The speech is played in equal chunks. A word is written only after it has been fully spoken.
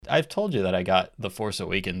I've told you that I got The Force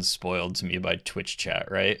Awakens spoiled to me by Twitch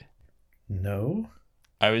chat, right? No.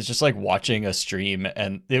 I was just like watching a stream,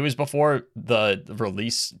 and it was before the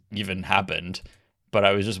release even happened, but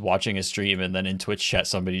I was just watching a stream, and then in Twitch chat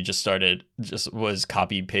somebody just was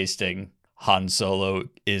copy pasting Han Solo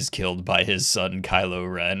is killed by his son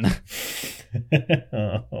Kylo Ren.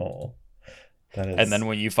 Oh, that And then is.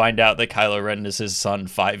 when you find out that Kylo Ren is his son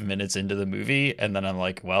 5 minutes into the movie, and then I'm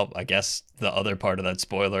like, well, I guess the other part of that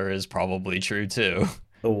spoiler is probably true too.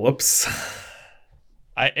 Whoops.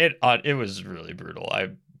 It was really brutal. I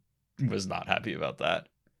was not happy about that.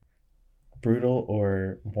 Brutal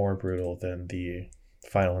or more brutal than the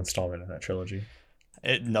final installment in that trilogy?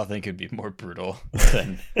 Nothing could be more brutal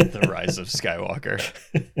than The Rise of Skywalker.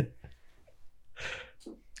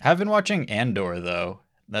 I've been watching Andor though.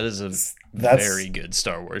 That is a That's very good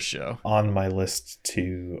Star Wars show. on my list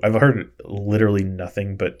too. I've heard literally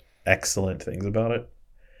nothing but excellent things about it.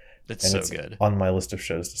 It's And so it's good. on my list of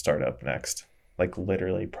shows to start up next. Like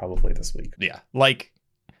literally probably this week. Yeah. Like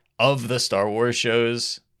of the Star Wars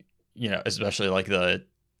shows, especially like the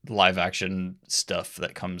live action stuff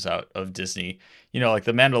that comes out of Disney, like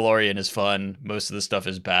The Mandalorian is fun. Most of the stuff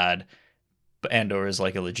is bad. But Andor is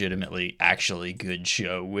like a legitimately actually good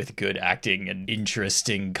show with good acting and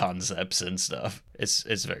interesting concepts and stuff. It's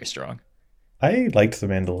very strong. I liked The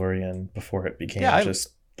Mandalorian before it became Yeah, just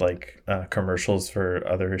like commercials for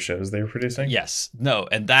other shows they were producing. yes, no,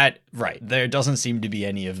 and that right. There doesn't seem to be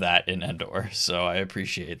any of that in Andor, so I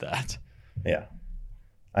appreciate that. Yeah.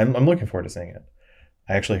 I'm looking forward to seeing it.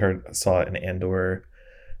 I actually saw an Andor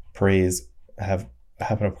praise have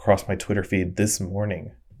happen across my Twitter feed this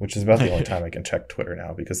morning, which is about the only time I can check Twitter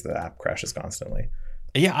now because the app crashes constantly.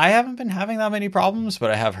 Yeah, I haven't been having that many problems, but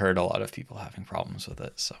I have heard a lot of people having problems with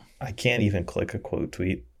it. So I can't even click a quote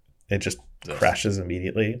tweet. It just Ugh. crashes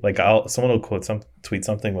immediately. Like someone will tweet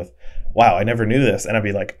something with, "Wow, I never knew this," and I'll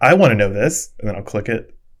be like, "I want to know this," and then I'll click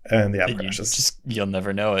it, and the app crashes, you'll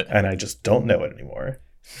never know it. and I just don't know it anymore.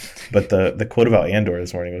 But the quote about Andor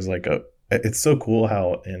this morning was like, it's so cool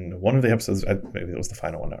how in one of the episodes, maybe it was the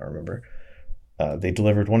final one, I don't remember, they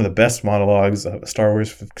delivered one of the best monologues of a Star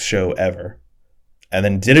Wars show ever, and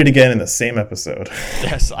then did it again in the same episode.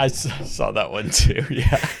 Yes, I saw that one too.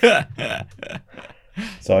 Yeah.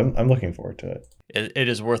 So I'm looking forward to it. It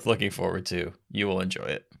is worth looking forward to. You will enjoy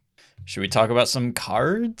it. Should we talk about some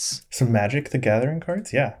cards? Some Magic the Gathering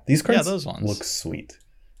cards, yeah. These cards those ones look sweet.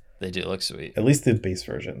 They do look sweet. At least the base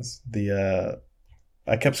versions.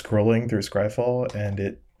 I kept scrolling through Scryfall and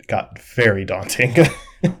it got very daunting.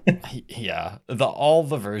 Yeah, all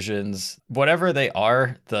the versions, whatever they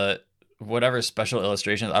are, whatever special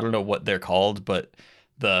illustrations, I don't know what they're called, but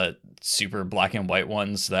the super black and white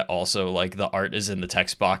ones that also like the art is in the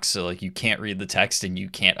text box, so like you can't read the text and you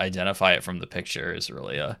can't identify it from the picture is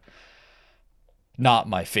really not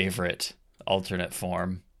my favorite alternate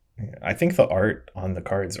form. I think the art on the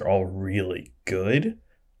cards are all really good,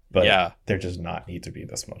 but Yeah. there does not need to be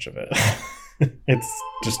this much of it. It's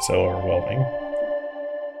just so overwhelming.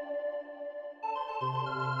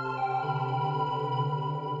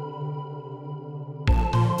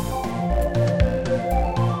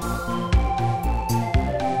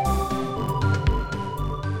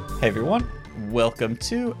 Hey everyone, welcome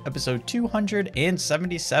to episode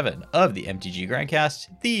 277 of the MTG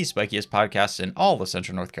Grandcast, the spikiest podcast in all of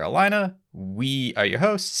Central North Carolina. We are your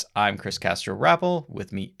hosts. I'm Chris Castro Rappel.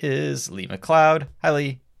 With me is Lee McLeod. Hi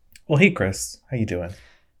Lee. Well, hey Chris, how you doing?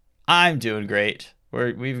 I'm doing great.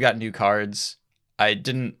 We've got new cards. I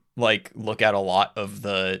didn't look at a lot of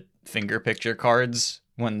the finger picture cards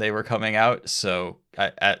when they were coming out, so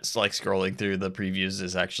scrolling through the previews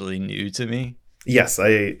is actually new to me. Yes,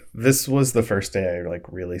 this was the first day I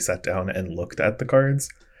really sat down and looked at the cards.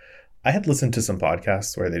 I had listened to some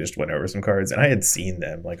podcasts where they just went over some cards, and I had seen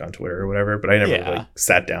them on Twitter or whatever, but I never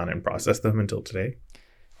sat down and processed them until today.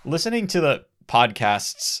 Listening to the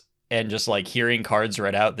podcasts and just hearing cards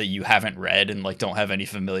read out that you haven't read and don't have any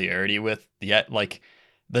familiarity with yet,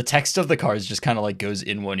 the text of the cards just kind of goes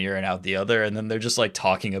in one ear and out the other, and then they're just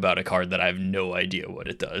talking about a card that I have no idea what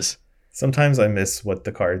it does. Sometimes I miss what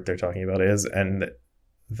the card they're talking about is, and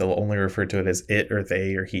they'll only refer to it as it or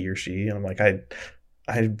they or he or she, and I'm like,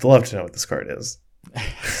 I'd love to know what this card is.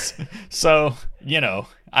 So,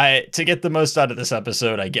 to get the most out of this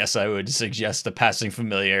episode, I guess I would suggest a passing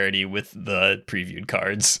familiarity with the previewed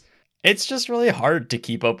cards. It's just really hard to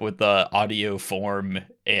keep up with the audio form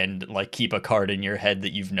and keep a card in your head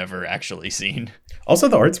that you've never actually seen. Also,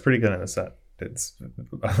 the art's pretty good in the set. It's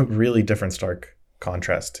a really different, stark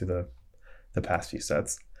contrast to the past few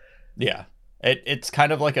sets. Yeah, it's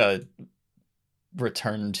kind of like a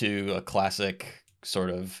return to a classic sort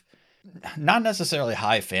of not necessarily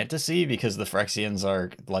high fantasy because the Phyrexians are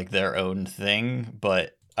like their own thing,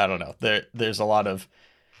 but I don't know. There's a lot of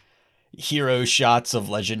hero shots of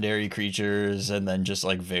legendary creatures and then just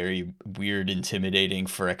like very weird, intimidating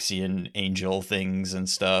Phyrexian angel things and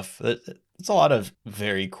stuff. It's a lot of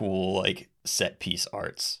very cool like set piece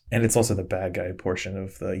arts. And it's also the bad guy portion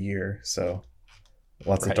of the year, so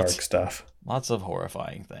lots of dark stuff. Lots of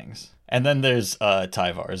horrifying things. And then there's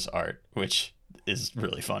Tyvar's art, which is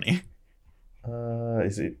really funny.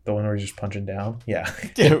 Is it the one where he's just punching down? Yeah.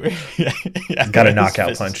 Yeah, He's got a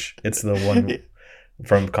knockout punch. It's the one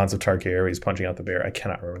from Khans of Tarkir where he's punching out the bear. I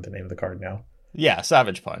cannot remember the name of the card now. Yeah,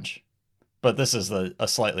 Savage Punch. But this is a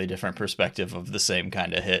slightly different perspective of the same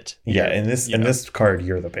kind of hit. Yeah, in this card,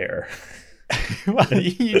 you're the bear. Well,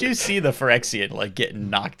 you do see the Phyrexian like getting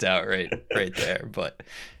knocked out right there, but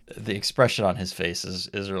the expression on his face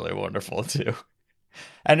is really wonderful too.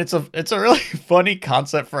 And it's a really funny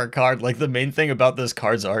concept for a card. Like the main thing about this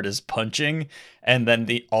card's art is punching, and then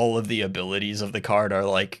all of the abilities of the card are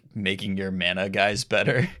like making your mana guys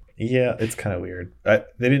better. Yeah, it's kind of weird. They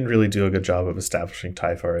didn't really do a good job of establishing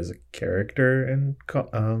Typhar as a character in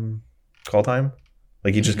Kaldheim.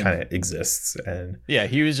 Like he just kind of exists, and yeah,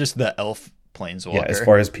 he was just the elf planeswalker. Yeah, as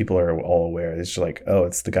far as people are all aware, it's just like, oh,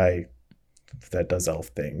 it's the guy that does elf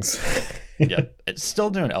things. Yeah, it's still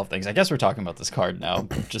doing elf things. I guess we're talking about this card now,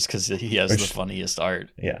 just because he has the funniest art.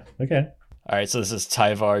 Yeah. Okay. All right, so this is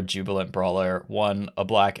Tyvar, Jubilant Brawler, 1, a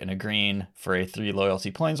black and a green for a 3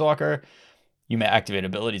 loyalty planeswalker. You may activate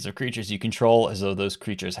abilities of creatures you control as though those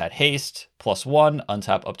creatures had haste. +1,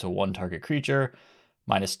 untap up to 1 target creature.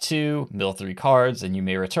 -2, mill 3 cards, and you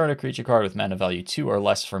may return a creature card with mana value 2 or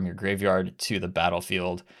less from your graveyard to the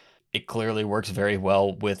battlefield. It clearly works very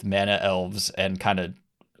well with mana elves and kind of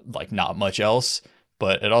like not much else,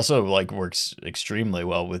 but it also like works extremely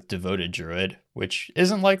well with Devoted Druid, which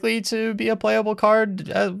isn't likely to be a playable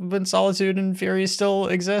card when Solitude and Fury still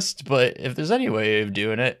exist. But if there's any way of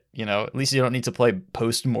doing it, at least you don't need to play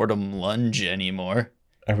Postmortem Lunge anymore.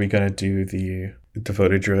 Are we gonna do the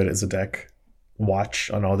Devoted Druid as a deck watch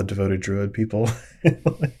on all the Devoted Druid people?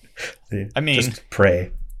 I mean, just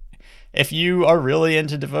pray. If you are really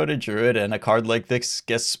into Devoted Druid and a card like this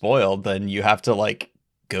gets spoiled, then you have to like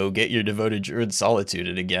go get your Devoted Druid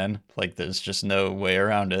solituted again. Like there's just no way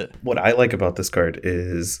around it. What I like about this card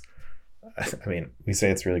is, I mean, we say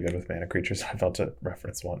it's really good with mana creatures. I felt to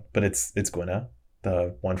reference one, but it's Gwenna,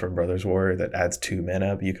 the one from Brothers War that adds 2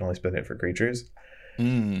 mana, but you can only spend it for creatures.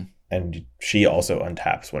 And she also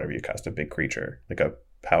untaps whenever you cast a big creature, like a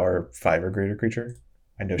power 5 or greater creature.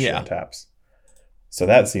 I know she untaps. So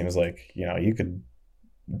that seems like, you could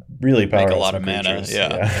really power make a lot of mana.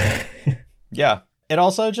 Yeah. Yeah. It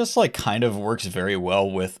also just like kind of works very well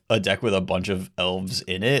with a deck with a bunch of elves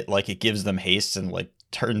in it. Like it gives them haste and like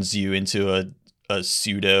turns you into a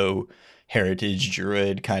pseudo heritage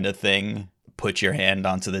druid kind of thing. Put your hand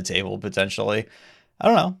onto the table potentially. I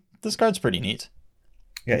don't know. This card's pretty neat.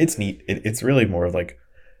 Yeah, it's neat. It's really more like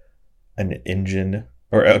an engine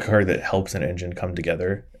or a card that helps an engine come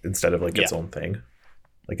together instead of like its own thing.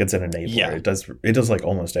 Like it's an enabler. Yeah. It does like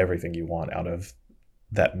almost everything you want out of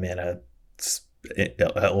that mana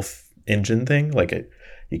elf engine thing. Like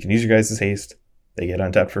you can use your guys' haste, they get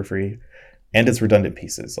untapped for free, and it's redundant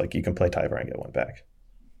pieces. Like you can play Tyvar and get one back.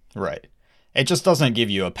 Right. It just doesn't give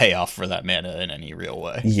you a payoff for that mana in any real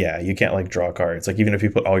way. Yeah, you can't like draw cards. Like even if you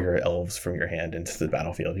put all your elves from your hand into the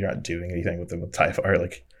battlefield, you're not doing anything with them with Tyvar.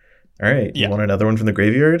 Like, all right, you want another one from the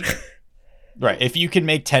graveyard? Right. If you can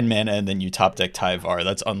make 10 mana and then you top deck Tyvar,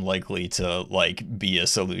 that's unlikely to like be a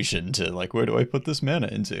solution to like, where do I put this mana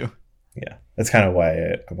into? Yeah, that's kind of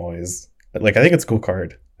why I'm always like, I think it's a cool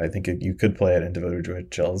card. I think you could play it in Devoted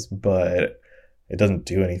Druid chills, but it doesn't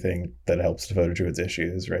do anything that helps Devoted Druid's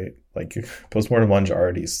issues, right? Like Postmortem Lunge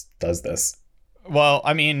already does this. Well,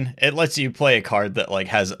 I mean, it lets you play a card that like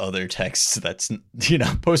has other texts. That's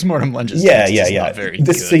Postmortem Lunge is not very good.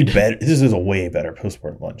 This is a way better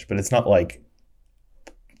Postmortem Lunge, but it's not like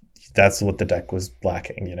that's what the deck was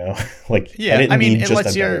lacking. Like I didn't need just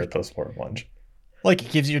a better Postmortem Lunge. Like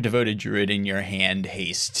it gives your Devoted Druid in your hand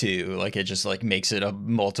haste too. Like it just like makes it a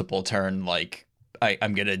multiple turn like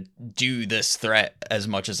I'm going to do this threat as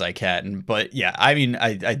much as I can. But yeah, I mean,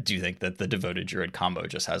 I do think that the Devoted Druid combo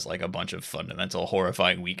just has like a bunch of fundamental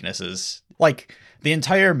horrifying weaknesses. Like the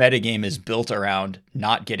entire metagame is built around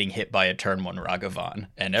not getting hit by a turn 1 Ragavan.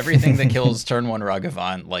 And everything that kills turn 1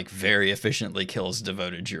 Ragavan like very efficiently kills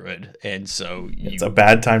Devoted Druid. And so it's a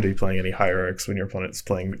bad time to be playing any Hierarchs when your opponent's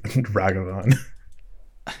playing Ragavan.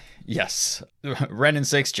 Yes. Wrenn and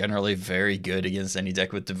 6 generally very good against any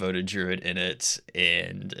deck with Devoted Druid in it,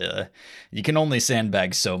 and you can only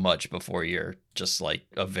sandbag so much before you're just like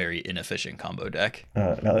a very inefficient combo deck.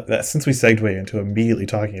 Now that since we segue into immediately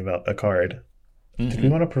talking about a card, did we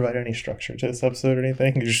want to provide any structure to this episode or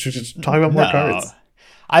anything? You should just talk about more cards.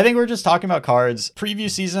 I think we're just talking about cards. Preview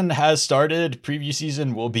season has started. Preview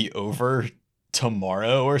season will be over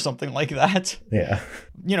tomorrow or something like that. Yeah.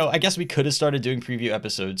 You know, I guess we could have started doing preview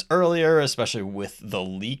episodes earlier, especially with the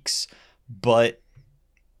leaks, but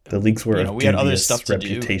the leaks were we had other stuff to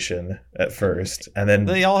reputation at first, and then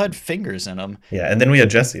they all had fingers in them. Yeah, and then we had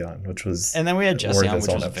Jesse on, which was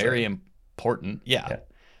very important. Yeah.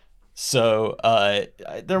 So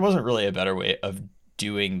there wasn't really a better way of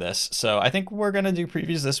doing this. So I think we're going to do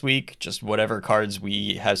previews this week, just whatever cards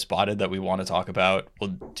we have spotted that we want to talk about.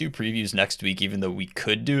 We'll do previews next week, even though we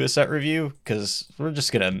could do a set review, because we're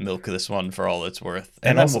just going to milk this one for all it's worth.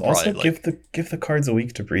 And then also give the cards a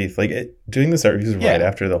week to breathe. Like doing the set reviews right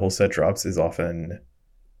after the whole set drops is often,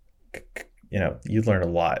 you learn a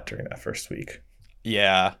lot during that first week.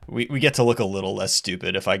 Yeah, we get to look a little less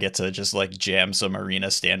stupid if I get to just like jam some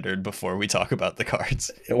Arena Standard before we talk about the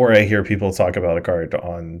cards. Or I hear people talk about a card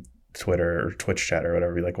on Twitter or Twitch chat or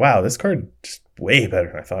whatever, be like, wow, this card is way better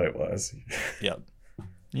than I thought it was.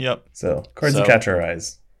 Yep. So cards that catch our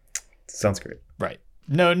eyes. Sounds great. Right.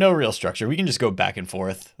 No real structure. We can just go back and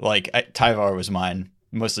forth. Like Tyvar was mine,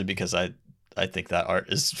 mostly because I think that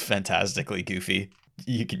art is fantastically goofy.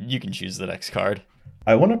 You can choose the next card.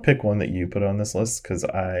 I want to pick one that you put on this list because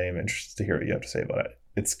I'm interested to hear what you have to say about it.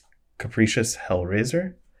 It's Capricious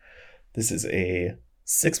Hellraiser. This is a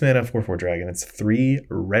 6-mana 4/4 dragon. It's 3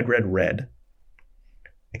 red.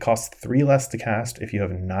 It costs 3 less to cast if you have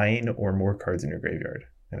 9 or more cards in your graveyard.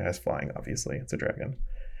 And it has flying, obviously. It's a dragon.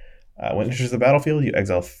 When it enters the battlefield, you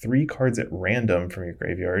exile 3 cards at random from your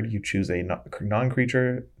graveyard. You choose a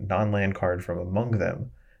non-creature, non-land card from among them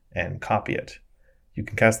and copy it. You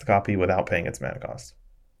can cast the copy without paying its mana cost.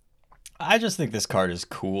 I just think this card is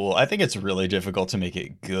cool. I think it's really difficult to make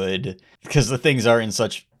it good because the things are in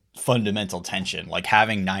such fundamental tension. Like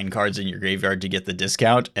having 9 cards in your graveyard to get the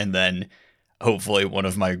discount, and then hopefully one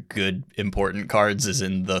of my good important cards is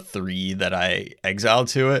in the 3 that I exile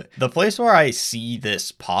to it. The place where I see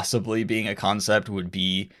this possibly being a concept would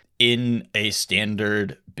be in a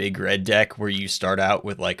standard big red deck where you start out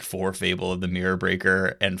with like 4 Fable of the Mirror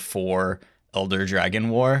Breaker and 4 Elder Dragon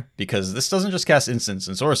War, because this doesn't just cast instants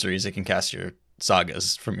and sorceries, it can cast your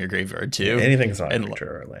sagas from your graveyard too. Anything's not a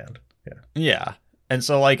creature or land. Yeah. And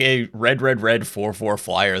so like a red 4/4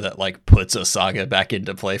 flyer that like puts a saga back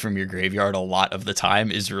into play from your graveyard a lot of the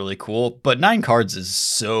time is really cool. But 9 cards is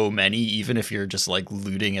so many, even if you're just like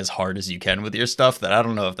looting as hard as you can with your stuff, that I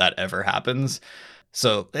don't know if that ever happens.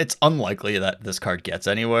 So it's unlikely that this card gets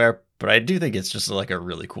anywhere, but I do think it's just like a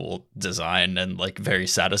really cool design and like very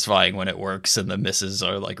satisfying when it works and the misses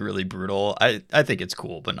are like really brutal. I think it's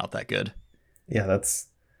cool, but not that good. Yeah, that's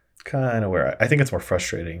kind of where I think it's more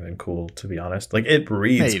frustrating than cool, to be honest. Like it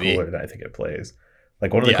reads cooler than I think it plays.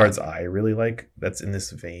 Like one of the cards I really like that's in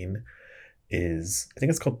this vein is, I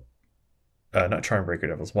think it's called, not Charmbreaker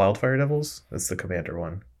Devils, Wildfire Devils. That's the commander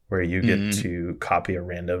one, where you get to copy a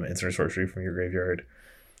random instant sorcery from your graveyard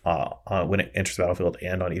when it enters the battlefield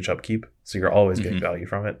and on each upkeep. So you're always getting value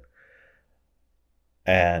from it.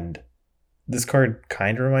 And this card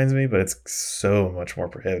kind of reminds me, but it's so much more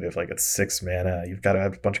prohibitive. Like it's 6 mana. You've got to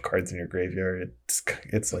have a bunch of cards in your graveyard.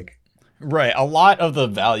 It's like... Right. A lot of the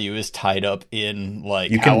value is tied up in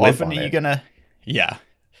like how often are you going to... Yeah.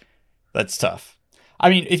 That's tough. I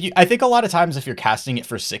mean, I think a lot of times if you're casting it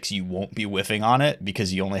for 6, you won't be whiffing on it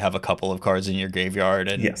because you only have a couple of cards in your graveyard,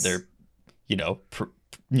 and they're,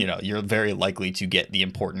 you're very likely to get the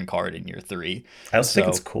important card in your 3. I also think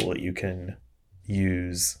it's cool that you can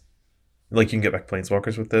use, like, you can get back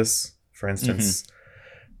Planeswalkers with this. For instance,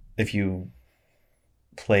 if you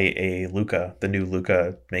play a Luca, the new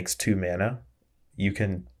Luca makes 2 mana. You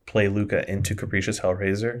can play Luca into Capricious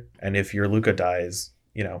Hellraiser, and if your Luca dies,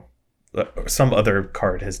 some other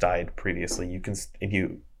card has died previously, you can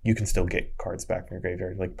still get cards back from your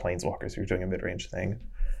graveyard, like Planeswalkers, if you're doing a mid-range thing.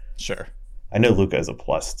 Sure. I know Luca is a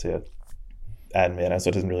plus to add mana, so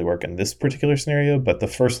it doesn't really work in this particular scenario, but the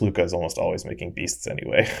first Luca is almost always making beasts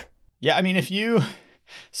anyway. Yeah, I mean,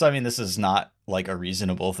 this is not like a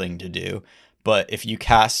reasonable thing to do, But if you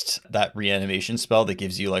cast that reanimation spell that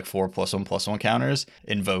gives you like 4+1/+1 counters,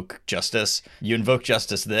 invoke Justice. You invoke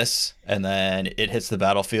Justice this, and then it hits the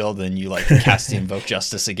battlefield, and you like cast the invoke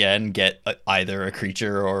Justice again, get either a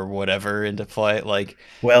creature or whatever into play. Like,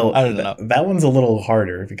 well, I don't know. That one's a little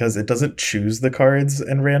harder because it doesn't choose the cards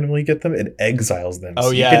and randomly get them. It exiles them. Oh,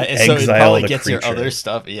 so yeah. You can So it exile probably the gets your creature. other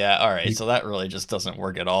stuff. Yeah. All right. So that really just doesn't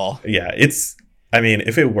work at all. Yeah. I mean,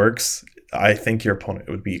 if it works, I think your opponent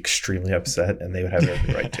would be extremely upset and they would have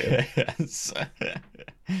every right to. Yes.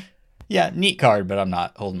 Yeah. Neat card, but I'm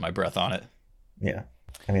not holding my breath on it. Yeah.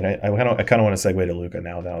 I mean, I kind of want to segue to Luca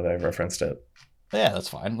now that I've referenced it. Yeah, that's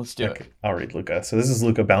fine. Let's do it. I'll read Luca. So this is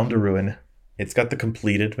Luca Bound to Ruin. It's got the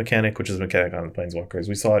completed mechanic, which is a mechanic on Planeswalkers.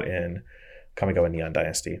 We saw it in Kamigawa Neon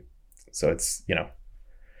Dynasty. So it's,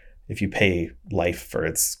 if you pay life for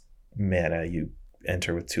its mana, you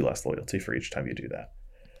enter with 2 less loyalty for each time you do that.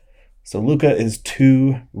 So Luca is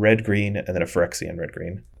 2 red-green and then a Phyrexian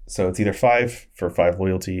red-green. So it's either 5 for 5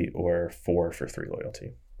 loyalty or 4 for 3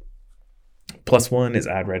 loyalty. +1 is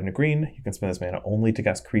add red and a green. You can spend this mana only to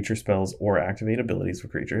cast creature spells or activate abilities for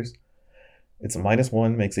creatures. It's a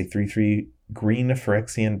 -1, makes a 3/3 green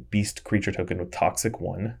Phyrexian beast creature token with toxic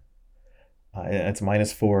 1. Its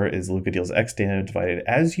 -4 is Luca deals X damage divided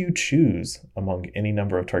as you choose among any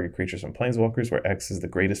number of target creatures from Planeswalkers, where X is the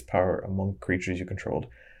greatest power among creatures you controlled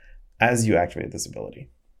as you activate this ability.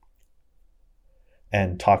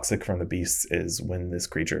 And toxic from the beasts is when this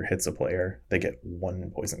creature hits a player, they get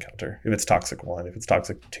 1 poison counter. If it's toxic 1, if it's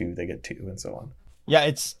toxic 2, they get 2, and so on. Yeah,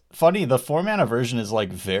 it's funny. The 4-mana version is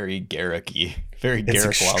like very Garrick-y, very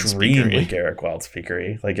Garrick Wildspeaker-y. It's extremely Garrick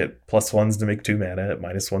Wildspeaker-y. Like it +1s to make 2 mana, it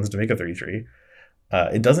 -1s to make a 3/3.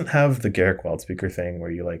 It doesn't have the Garrick Wildspeaker thing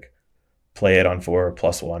where you like play it on 4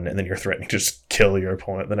 +1 and then you're threatening to just kill your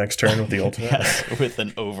opponent the next turn with the ultimate. Yes, with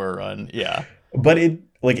an overrun. Yeah. But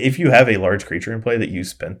if you have a large creature in play that you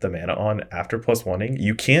spent the mana on after +1ing,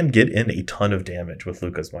 you can get in a ton of damage with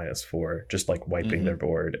Luca's -4, just like wiping their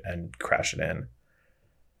board and crash it in.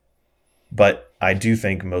 But I do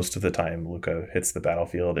think most of the time Luca hits the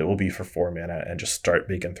battlefield, it will be for 4 mana and just start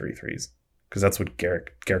making 3/3s. Because that's what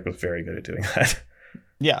Garrick was very good at doing that.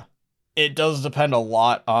 Yeah. It does depend a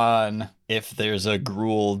lot on if there's a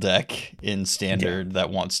Gruul deck in Standard that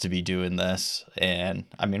wants to be doing this. And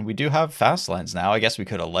I mean, we do have fast lands now. I guess we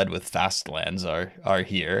could have led with fast lands are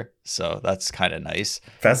here. So that's kind of nice.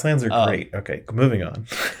 Fast lands are great. Okay, moving on.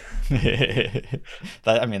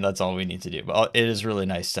 That's all we need to do. But it is really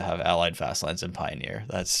nice to have allied fast lands in Pioneer.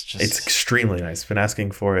 It's extremely nice. Been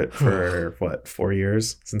asking for it for 4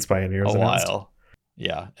 years since Pioneer was announced? While.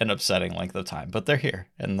 Yeah, an upsetting length of time, but they're here,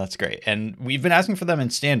 and that's great. And we've been asking for them in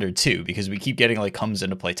Standard too, because we keep getting like comes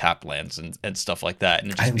into play tap lands and stuff like that,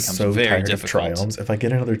 and it just becomes so very tired difficult. Of triomes. If I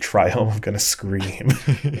get another triome, I'm gonna scream.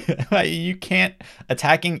 You can't.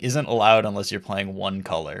 Attacking isn't allowed unless you're playing one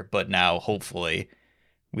color, but now hopefully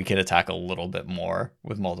we can attack a little bit more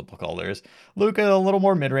with multiple colors. Luca a little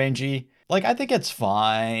more mid-rangey. Like I think it's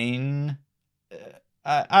fine.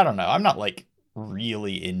 I don't know. I'm not like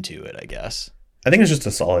really into it, I guess. I think it's just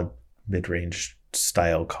a solid mid-range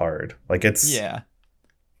style card. Like it's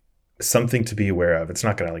something to be aware of. It's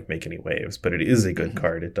not going to like make any waves, but it is a good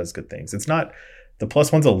card. It does good things. It's not the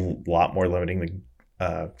 +1's a lot more limiting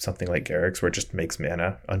than something like Garrick's, where it just makes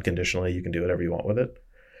mana unconditionally. You can do whatever you want with it.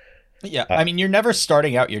 Yeah, I mean, you're never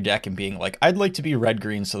starting out your deck and being like, I'd like to be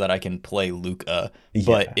red-green so that I can play Luca.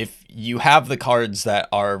 But if you have the cards that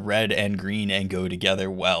are red and green and go together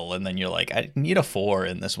well, and then you're like, I need a 4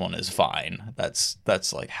 and this one is fine. That's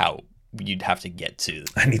like how you'd have to get to.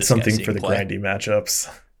 I need something for the grindy matchups.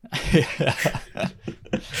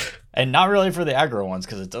 And not really for the aggro ones,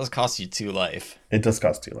 because it does cost you 2 life. It does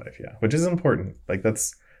cost 2 life, yeah, which is important. Like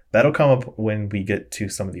that'll come up when we get to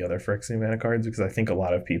some of the other Phyrexian mana cards, because I think a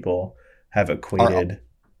lot of people have equated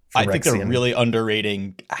I think they're really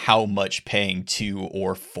underrating how much paying 2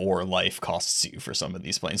 or 4 life costs you for some of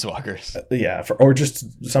these Planeswalkers. Or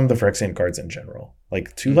just some of the Phyrexian cards in general.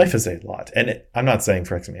 Like 2 life is a lot. And I'm not saying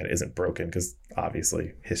Phyrexian mana isn't broken, because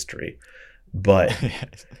obviously history. But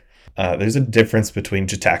there's a difference between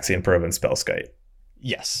Gitaxian Probe and Spellskite.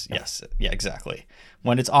 Yes. Yeah, exactly.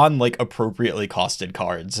 When it's on like appropriately costed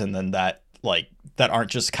cards, and then that aren't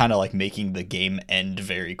just kind of like making the game end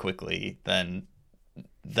very quickly, then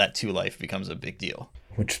that 2 life becomes a big deal.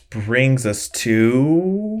 Which brings us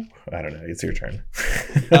to, I don't know, it's your turn.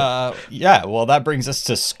 Well, that brings us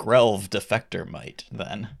to Skrelv Defector Might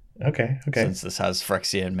then. Okay. Since this has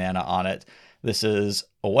Phyrexian mana on it. This is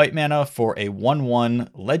a white mana for a 1/1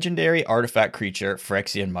 legendary artifact creature,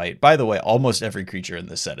 Phyrexian Might. By the way, almost every creature in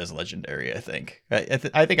this set is legendary, I think. I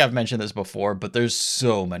think I've mentioned this before, but there's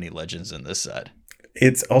so many legends in this set.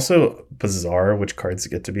 It's also bizarre which cards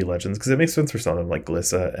get to be legends, because it makes sense for some of them, like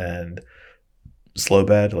Glissa and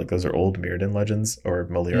Slowbed. Like, those are old Mirrodin legends, or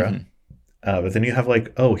Malira. But then you have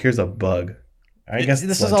like, oh, here's a bug. I guess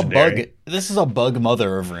this is legendary. A bug. This is a bug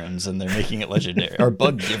mother of runes, and they're making it legendary, or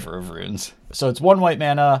bug giver of runes. So it's 1 white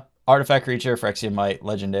mana, artifact creature, Phyrexian Might,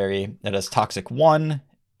 legendary. It has Toxic 1.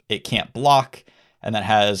 It can't block, and that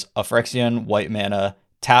has a Phyrexian white mana.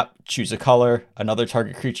 Tap, choose a color. Another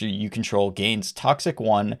target creature you control gains Toxic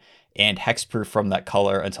 1 and Hexproof from that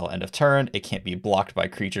color until end of turn. It can't be blocked by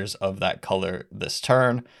creatures of that color this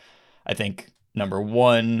turn. I think number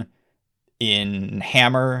 1. In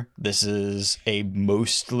Hammer, this is a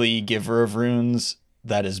mostly giver of runes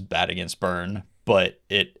that is bad against burn, but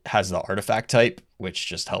it has the artifact type, which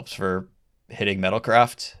just helps for hitting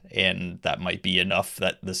Metalcraft, and that might be enough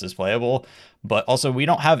that this is playable. But also, we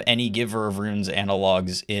don't have any giver of runes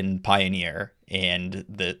analogs in Pioneer, and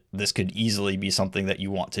this could easily be something that you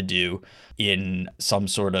want to do in some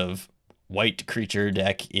sort of white creature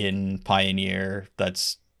deck in Pioneer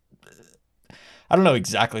that's... I don't know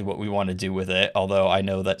exactly what we want to do with it, although I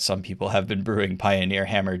know that some people have been brewing Pioneer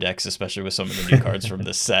Hammer decks, especially with some of the new cards from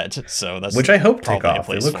this set. So that's which I hope take off.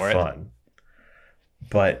 They look fun.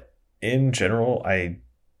 But in general, I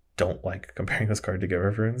don't like comparing this card to Giver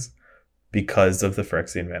of Runes because of the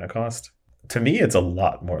Phyrexian mana cost. To me, it's a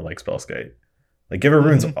lot more like Spellskite. Like, Giver of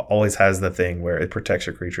Runes always has the thing where it protects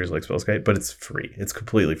your creatures like Spellskite, but it's free. It's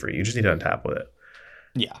completely free. You just need to untap with it.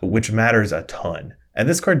 Yeah. Which matters a ton. And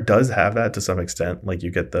this card does have that to some extent. Like,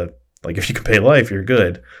 you get the, like, if you can pay life, you're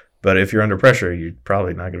good. But if you're under pressure, you're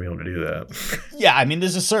probably not going to be able to do that. Yeah, I mean,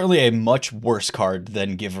 this is certainly a much worse card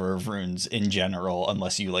than Giver of Runes in general,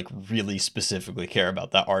 unless you, like, really specifically care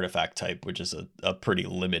about that artifact type, which is a pretty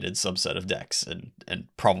limited subset of decks, and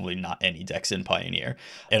probably not any decks in Pioneer.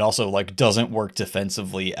 It also, like, doesn't work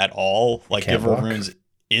defensively at all. Like, Giver of Runes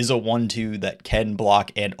is a 1/2 that can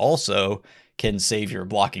block and also can save your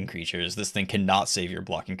blocking creatures. This thing cannot save your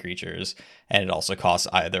blocking creatures, and it also costs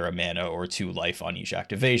either a mana or 2 life on each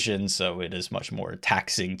activation, so it is much more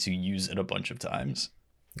taxing to use it a bunch of times.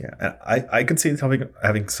 Yeah, and I could see it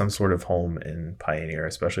having some sort of home in Pioneer,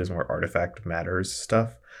 especially as more artifact matters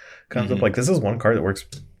stuff comes up. Like, this is one card that works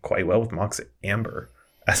quite well with Mox Amber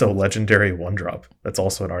as a legendary 1-drop. That's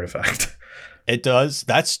also an artifact. It does.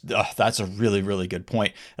 That's a really, really good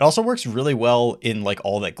point. It also works really well in, like,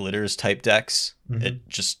 All That Glitters type decks. It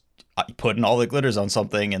just put in All That Glitters on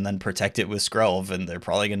something and then protect it with Skrelv, and they're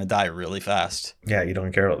probably going to die really fast. Yeah, you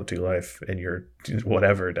don't care about the 2 life in your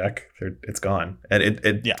whatever deck. It's gone. And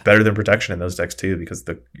it's better than protection in those decks too, because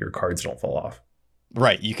your cards don't fall off.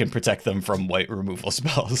 Right, you can protect them from white removal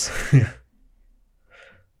spells. Yeah.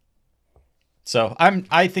 So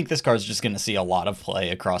I think this card's just going to see a lot of play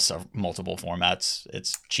across multiple formats.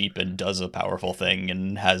 It's cheap and does a powerful thing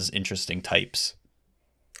and has interesting types.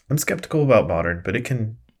 I'm skeptical about Modern, but it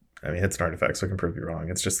can... I mean, it's an artifact, so it can prove you wrong.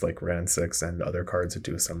 It's just like Red and 6 and other cards that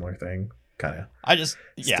do a similar thing. Kind of.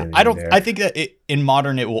 I think that in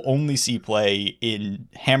Modern, it will only see play in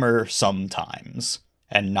Hammer sometimes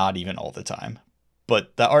and not even all the time.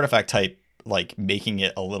 But the artifact type, like, making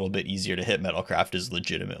it a little bit easier to hit Metalcraft is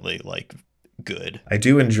legitimately, like, good. I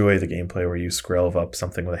do enjoy the gameplay where you Skrelv up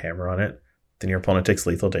something with a hammer on it, then your opponent takes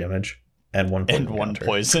lethal damage and one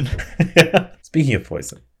poison. Speaking of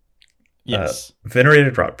poison, yes,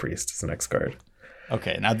 Venerated Rot Priest is the next card.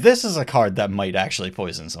 Okay, now this is a card that might actually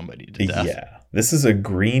poison somebody to death. Yeah, this is a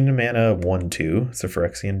green mana 1/2. It's a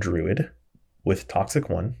Phyrexian Druid with Toxic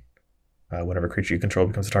 1. Whenever a creature you control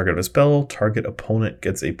becomes a target of a spell, target opponent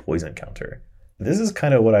gets a poison counter. This is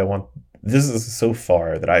kind of what I want. This is, so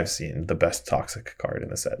far that I've seen, the best toxic card in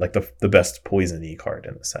the set. Like, the best poison-y card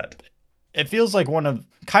in the set. It feels like one of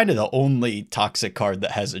kind of the only toxic card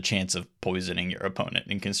that has a chance of poisoning your opponent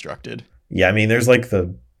in Constructed. Yeah, I mean, there's like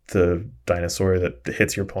the dinosaur that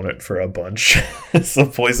hits your opponent for a bunch. It's a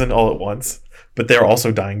poison all at once. But they're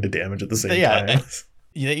also dying to damage at the same time.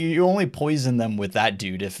 You only poison them with that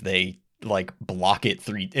dude if they, like,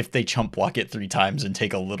 if they chump block it 3 times and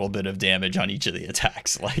take a little bit of damage on each of the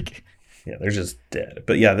attacks. Like... Yeah, they're just dead.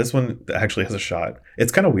 But yeah, this one actually has a shot.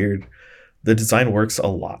 It's kind of weird. The design works a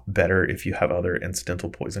lot better if you have other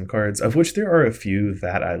incidental poison cards, of which there are a few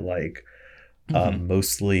that I like.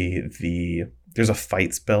 Mostly there's a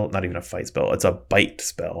fight spell, not even a fight spell. It's a bite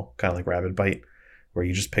spell, kind of like Rabid Bite, where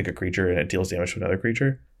you just pick a creature and it deals damage to another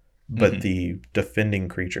creature. But the defending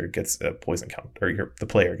creature gets a poison counter, or the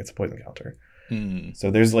player gets a poison counter. Hmm. So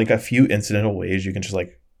there's like a few incidental ways you can just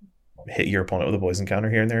like hit your opponent with a poison counter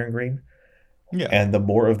here and there in green. Yeah. And the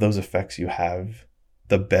more of those effects you have,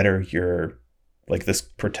 the better your like this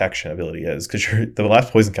protection ability is, because the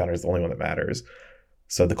last poison counter is the only one that matters.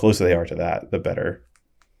 So the closer they are to that, the better.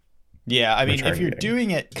 Yeah, I mean, if return you're getting.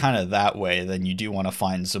 doing it kind of that way, then you do want to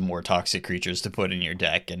find some more toxic creatures to put in your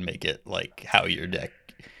deck and make it like how your deck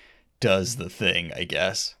does the thing, I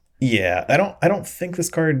guess. Yeah, I don't think this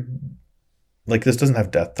card, like, this doesn't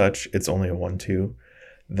have Death Touch. It's only a 1/2.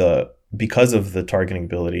 Because of the targeting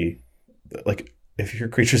ability, like if your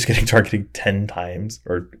creature's getting targeted 10 times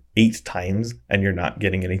or 8 times and you're not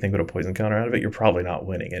getting anything but a poison counter out of it, you're probably not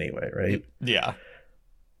winning anyway, right? Yeah.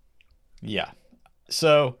 Yeah.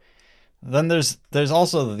 So then there's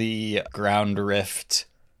also the Ground Rift,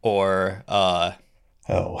 or Oh.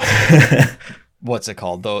 what's it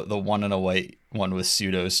called? The one in a white one with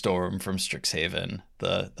Pseudo Storm from Strixhaven,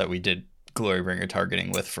 that we did Glorybringer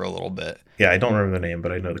targeting with for a little bit. Yeah, I don't remember the name,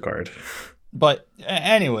 but I know the card. But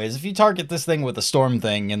anyways, if you target this thing with a storm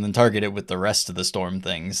thing and then target it with the rest of the storm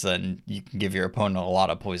things, then you can give your opponent a lot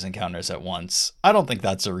of poison counters at once. I don't think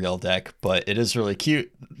that's a real deck, but it is really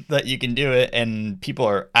cute that you can do it, and people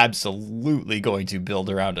are absolutely going to build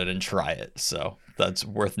around it and try it. So that's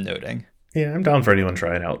worth noting. Yeah, I'm down for anyone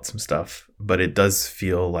trying out some stuff, but it does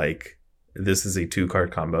feel like this is a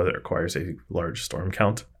 2-card combo that requires a large storm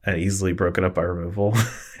count and easily broken up by removal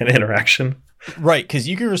and interaction. Right, because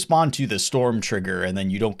you can respond to the storm trigger and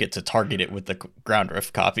then you don't get to target it with the Ground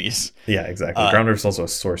Rift copies. Yeah, exactly. Ground Rift's also a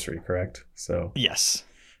sorcery, correct? So yes.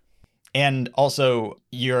 And also,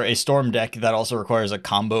 you're a storm deck that also requires a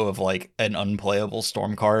combo of like an unplayable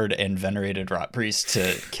storm card and Venerated Rot Priest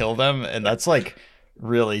to kill them, and that's like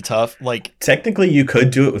really tough. Like, technically, you could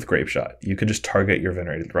do it with Grape Shot. You could just target your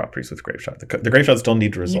Venerated Rot Priest with Grape Shot. The Grape Shots don't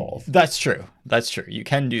need to resolve. That's true. That's true. You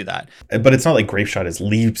can do that. But it's not like Grape Shot is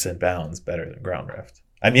leaps and bounds better than Ground Rift.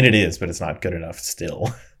 I mean, it is, but it's not good enough still.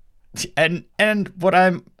 And what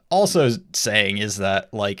I'm also saying is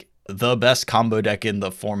that like the best combo deck in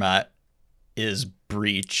the format is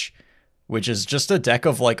Breach, which is just a deck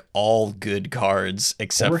of like all good cards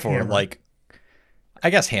except Or for Hammer. like, I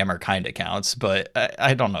guess Hammer kind of counts, but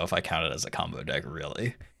I don't know if I count it as a combo deck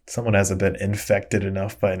really. Someone hasn't been infected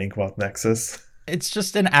enough by an Inkmoth Nexus. It's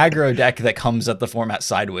just an aggro deck that comes at the format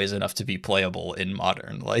sideways enough to be playable in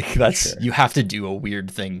Modern. Like that's, Sure. you have to do a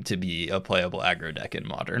weird thing to be a playable aggro deck in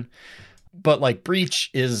Modern. But like Breach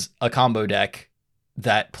is a combo deck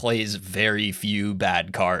that plays very few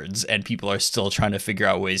bad cards, and people are still trying to figure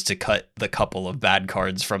out ways to cut the couple of bad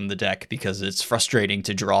cards from the deck because it's frustrating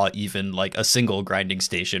to draw even like a single grinding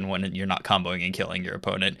station when you're not comboing and killing your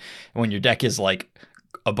opponent. And when your deck is like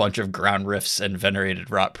a bunch of Ground Rifts and Venerated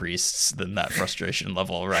Rot Priests, then that frustration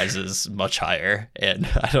level rises much higher. And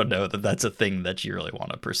I don't know that that's a thing that you really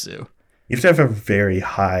want to pursue. You have to have a very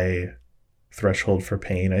high threshold for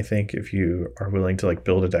pain, I think, if you are willing to like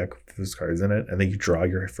build a deck with those cards in it, and then you draw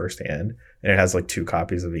your first hand and it has like 2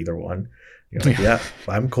 copies of either one. You're like, yeah,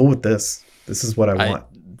 I'm cool with this. This is what I want.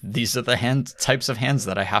 These are the types of hands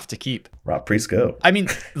that I have to keep. Rot Priest, go. I mean,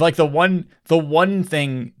 like the one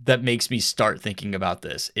thing that makes me start thinking about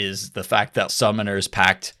this is the fact that Summoner's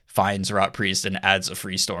Pact finds Rot Priest and adds a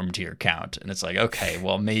free storm to your count. And it's like, okay,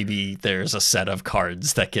 well, maybe there's a set of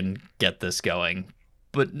cards that can get this going,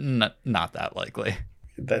 but not that likely.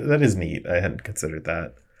 That is neat. I hadn't considered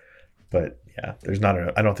that. But yeah,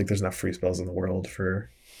 I don't think there's enough free spells in the world for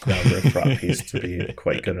Ground Rift Rot Priest to be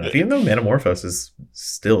quite good enough. Even though Manamorphose is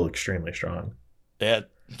still extremely strong.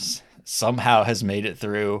 It somehow has made it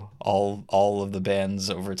through all of the bans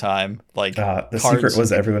over time. Like The secret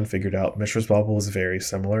was everyone figured out Mishra's Bauble was very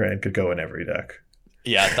similar and could go in every deck.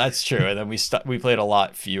 Yeah, that's true. And then we played a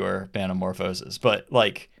lot fewer Manamorphoses, but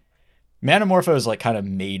like Manamorphose like kind of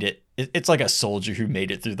made it. It's like a soldier who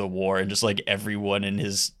made it through the war, and just like everyone in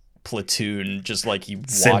his platoon just like he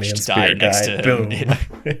watched die next to him.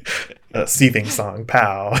 Boom. A seething song,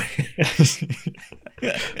 pow.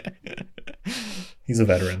 He's a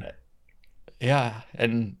veteran. Yeah,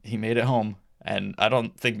 and he made it home. And I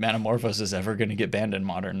don't think Manamorphose is ever going to get banned in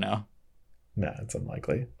Modern now. Nah, it's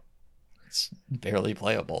unlikely. It's barely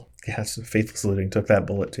playable. Yeah, so Faithless Looting took that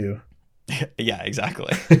bullet too. Yeah,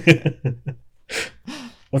 exactly.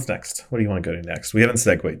 What's next? What do you want to go to next? We haven't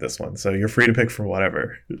segued this one, so you're free to pick from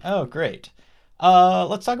whatever. Oh, great.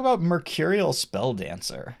 Let's talk about Mercurial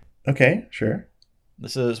Spelldancer. Okay, sure.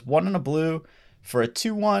 This is 1 and a blue for a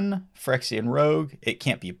 2/1 Phyrexian Rogue. It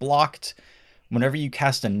can't be blocked. Whenever you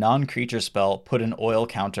cast a non-creature spell, put an oil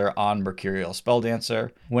counter on Mercurial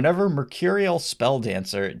Spelldancer. Whenever Mercurial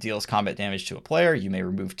Spelldancer deals combat damage to a player, you may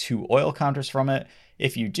remove 2 oil counters from it.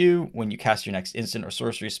 If you do, when you cast your next instant or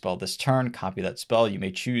sorcery spell this turn, copy that spell. You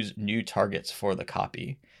may choose new targets for the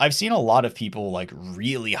copy. I've seen a lot of people like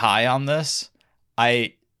really high on this.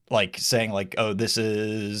 I like saying like, oh, this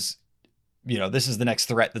is the next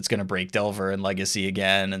threat that's going to break Delver and Legacy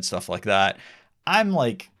again and stuff like that. I'm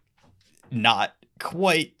like not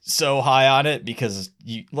quite so high on it because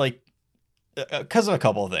because of a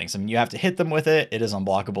couple of things. I mean, you have to hit them with it. It is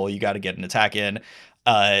unblockable. You got to get an attack in.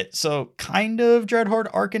 So kind of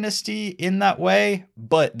Dreadhorde Arcanist-y in that way,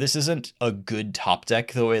 but this isn't a good top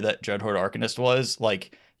deck the way that Dreadhorde Arcanist was.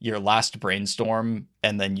 Like your last Brainstorm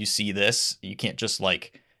and then you see this, you can't just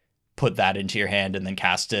like put that into your hand and then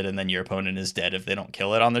cast it and then your opponent is dead if they don't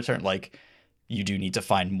kill it on their turn. Like you do need to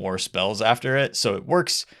find more spells after it. So it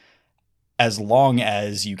works as long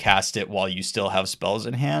as you cast it while you still have spells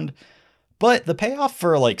in hand. But the payoff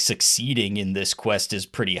for like succeeding in this quest is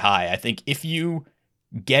pretty high. I think if you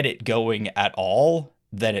get it going at all,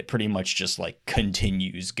 then it pretty much just like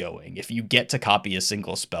continues going. If you get to copy a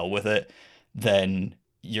single spell with it, then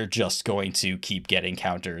you're just going to keep getting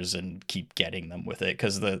counters and keep getting them with it,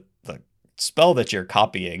 because the spell that you're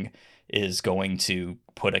copying is going to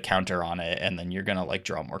put a counter on it, and then you're going to like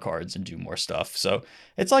draw more cards and do more stuff. So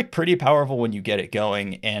it's like pretty powerful when you get it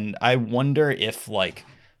going. And I wonder if like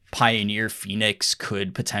Pioneer Phoenix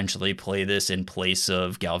could potentially play this in place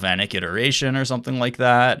of Galvanic Iteration or something like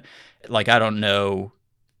that. Like, I don't know.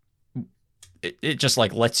 It just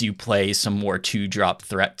like lets you play some more 2-drop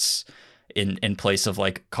threats in place of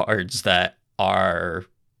like cards that are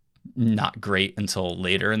not great until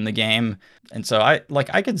later in the game. And so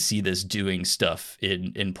I could see this doing stuff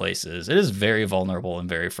in places. It is very vulnerable and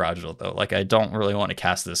very fragile though. Like, I don't really want to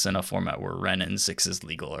cast this in a format where Renin 6 is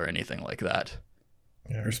legal or anything like that.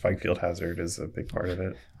 Yeah, or Spike Field Hazard is a big part of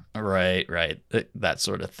it. Right. That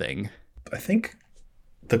sort of thing. I think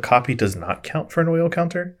the copy does not count for an oil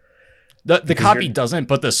counter. The copy doesn't,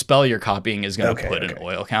 but the spell you're copying is going to put an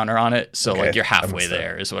oil counter on it. So like you're halfway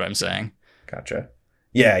there is what I'm saying. Gotcha.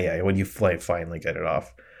 Yeah. When you finally get it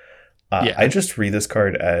off. I just read this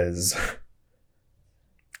card as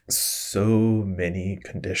so many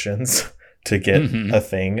conditions to get a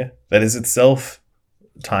thing that is itself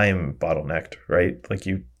time bottlenecked, right? Like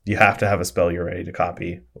you have to have a spell you're ready to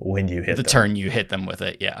copy when you hit the turn you hit them with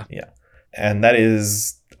it. Yeah. And that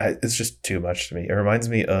is, it's just too much to me. It reminds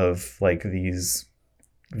me of like these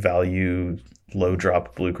value low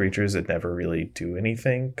drop blue creatures that never really do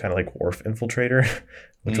anything, kind of like Wharf Infiltrator,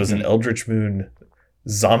 which was an Eldritch Moon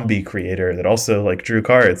zombie creator that also like drew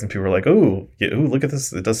cards, and people were like, ooh, look at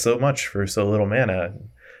this, it does so much for so little mana,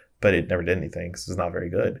 but it never did anything, so it's not very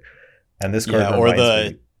good. And this card or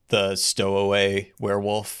the Stowaway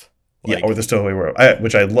Werewolf. Or the Stowaway Werewolf,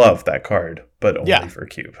 which I love that card, but only for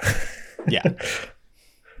cube.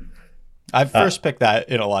 I've first picked that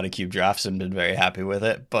in a lot of cube drafts and been very happy with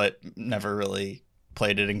it, but never really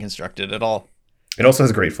played it and constructed at all. It also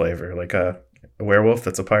has great flavor, like a werewolf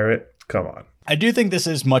that's a pirate. Come on. I do think this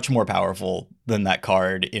is much more powerful than that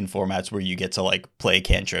card in formats where you get to like play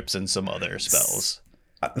cantrips and some other spells.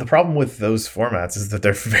 The problem with those formats is that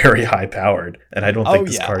they're very high powered, and I don't think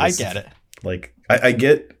this card is... I get it. Like, I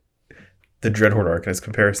get the Dreadhorde Arcanist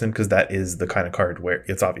comparison, because that is the kind of card where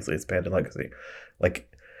it's banned in Legacy.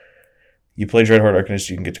 Like, you play Dreadhorde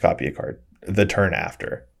Arcanist, you can get to copy a card the turn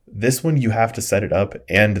after. This one, you have to set it up,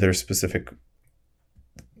 and there's specific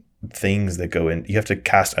things that go in. You have to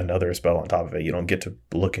cast another spell on top of it. You don't get to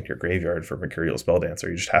look in your graveyard for Mercurial Spelldancer.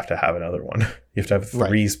 You just have to have another one. You have to have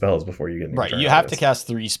 3 spells before you get into you have to cast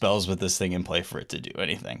 3 spells with this thing in play for it to do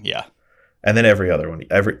anything. Yeah. And then every other one,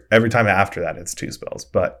 every time after that, it's 2 spells.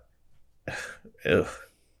 But ugh.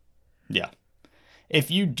 Yeah.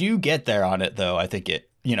 If you do get there on it, though, I think it,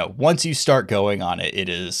 once you start going on it, it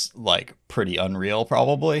is like pretty unreal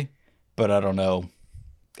probably, but I don't know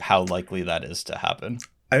how likely that is to happen.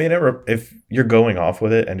 I mean, if you're going off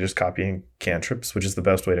with it and just copying cantrips, which is the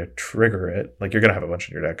best way to trigger it, like you're going to have a bunch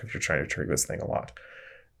in your deck if you're trying to trigger this thing a lot.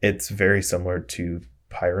 It's very similar to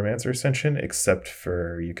Pyromancer Ascension, except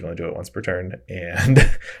for you can only do it once per turn. And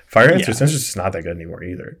Pyromancer Ascension is just not that good anymore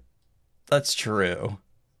either. That's true.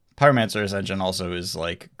 Pyromancer Ascension also is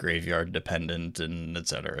like graveyard dependent and et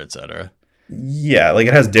cetera, et cetera. Yeah, like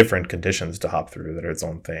it has different conditions to hop through that are its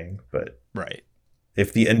own thing, but... Right.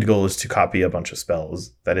 If the end goal is to copy a bunch of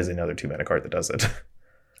spells, that is another 2-mana card that does it.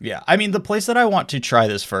 Yeah, I mean, the place that I want to try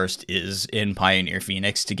this first is in Pioneer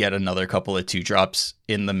Phoenix to get another couple of 2-drops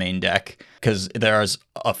in the main deck, because there's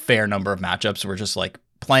a fair number of matchups where just like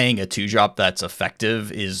playing a 2-drop that's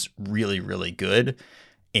effective is really, really good.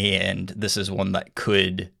 And this is one that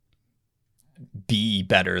could be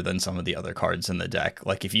better than some of the other cards in the deck.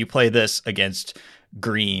 Like if you play this against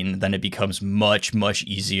green, then it becomes much, much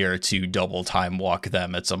easier to double time walk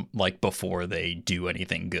them at some, like, before they do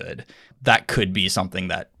anything good. That could be something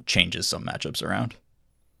that changes some matchups around.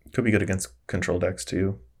 Could be good against control decks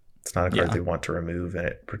too. It's not a card they want to remove, and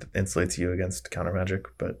it insulates you against counter magic.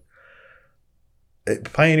 But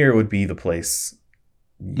Pioneer would be the place,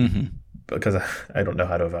 because I don't know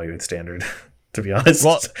how to evaluate standard, to be honest.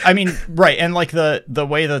 Well, I mean, right, and like the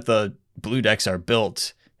way that the blue decks are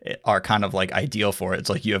built are kind of like ideal for it. It's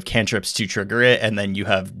like you have cantrips to trigger it, and then you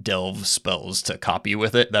have delve spells to copy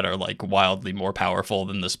with it that are like wildly more powerful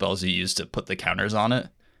than the spells you use to put the counters on it.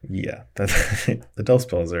 Yeah, the delve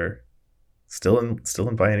spells are still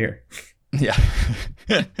in Pioneer. Yeah.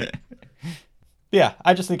 Yeah,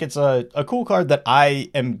 I just think it's a cool card that I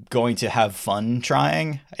am going to have fun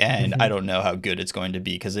trying, and I don't know how good it's going to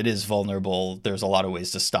be because it is vulnerable. There's a lot of ways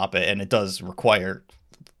to stop it, and it does require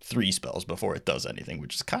 3 spells before it does anything,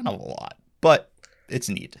 which is kind of a lot, but it's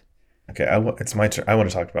neat. Okay, it's my turn. I want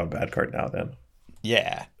to talk about a bad card now then.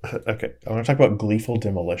 Yeah. Okay, I want to talk about Gleeful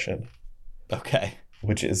Demolition. Okay.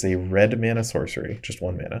 Which is a red mana sorcery, just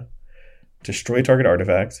 1 mana. Destroy target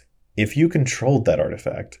artifact. If you controlled that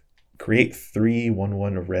artifact, create 3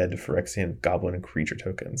 1/1 red Phyrexian goblin and creature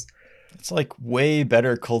tokens. It's like way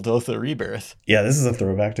better Kuldotha Rebirth. Yeah, this is a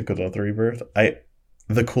throwback to Kuldotha Rebirth.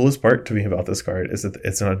 The coolest part to me about this card is that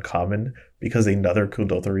it's an uncommon, because another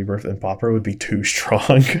Kuldotha Rebirth in Pauper would be too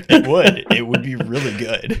strong. It would. It would be really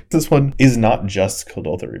good. This one is not just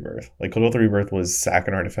Kuldotha Rebirth. Like, Kuldotha Rebirth was sack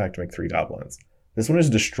an artifact to make 3 goblins. This one is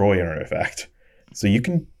destroy an artifact. So you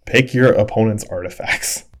can pick your opponent's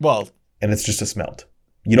artifacts. Well, and it's just a smelt.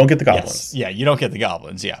 You don't get the goblins. Yes. Yeah, you don't get the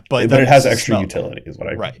goblins, yeah. But it has extra utility, is what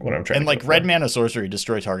I'm trying to And like red mana sorcery,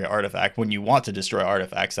 destroy target artifact. When you want to destroy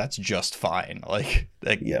artifacts, that's just fine.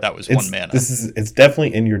 That was 1 mana. It's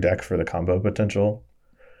definitely in your deck for the combo potential.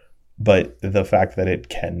 But the fact that it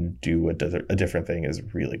can do a different thing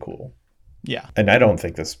is really cool. Yeah. And I don't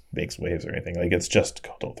think this makes waves or anything. Like, it's just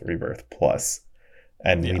Kuldotha Rebirth plus.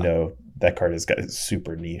 And we know that card is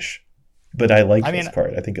super niche. But I like this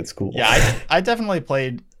card. I think it's cool. Yeah, I definitely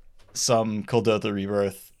played some Kuldotha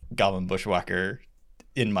Rebirth Goblin Bushwhacker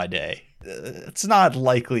in my day. It's not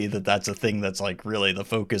likely that that's a thing that's like really the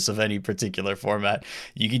focus of any particular format.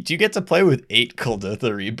 You get to play with 8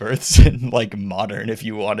 Kuldotha Rebirths in like Modern if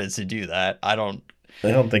you wanted to do that. I don't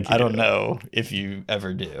know if you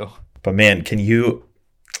ever do. But man, can you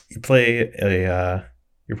play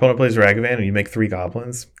your opponent plays Ragavan and you make 3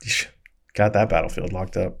 goblins? Got that battlefield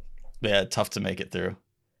locked up. Yeah, tough to make it through.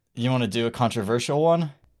 You want to do a controversial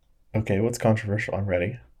one? Okay, what's controversial? I'm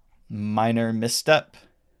ready. Minor Misstep.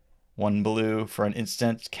 1 blue for an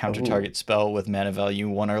instant. Counter target spell with mana value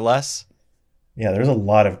 1 or less. Yeah, there's a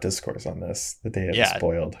lot of discourse on this that they have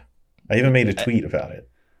spoiled. I even made a tweet about it.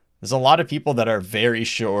 There's a lot of people that are very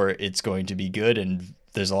sure it's going to be good, and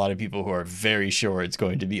there's a lot of people who are very sure it's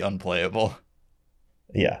going to be unplayable.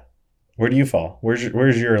 Yeah. Where do you fall? Where's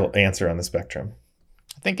your answer on the spectrum?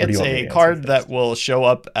 I think it's a card that will show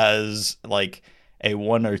up as like a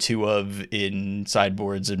 1 or 2 of in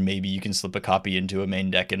sideboards, and maybe you can slip a copy into a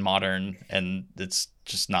main deck in Modern, and it's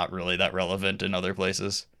just not really that relevant in other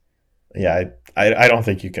places. Yeah, I don't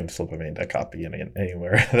think you can slip a main deck copy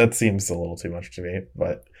anywhere. That seems a little too much to me.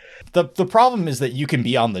 But the problem is that you can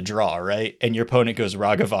be on the draw, right? And your opponent goes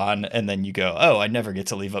Ragavan, and then you go, oh, I never get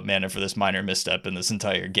to leave up mana for this Minor Misstep in this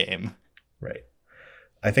entire game. Right.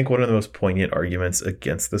 I think one of the most poignant arguments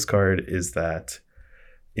against this card is that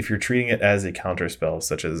if you're treating it as a counter spell,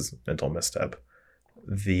 such as Mental Misstep,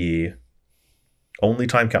 the only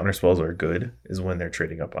time counter spells are good is when they're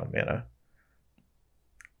trading up on mana.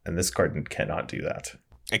 And this card cannot do that.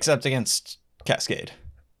 Except against Cascade.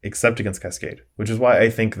 Which is why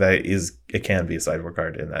I think that it can be a sideboard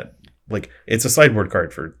card in that, like, it's a sideboard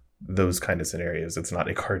card for those kind of scenarios. It's not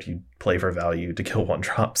a card you play for value to kill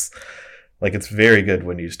 1-drops. Like, it's very good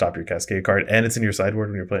when you stop your Cascade card, and it's in your sideboard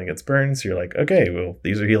when you're playing against burns. You're like, okay, well,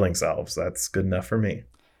 these are healing salves. That's good enough for me.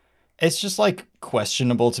 It's just, like,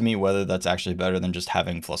 questionable to me whether that's actually better than just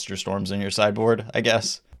having Flusterstorms in your sideboard, I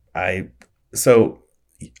guess. So,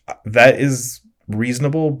 that is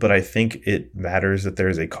reasonable, but I think it matters that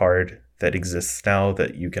there's a card that exists now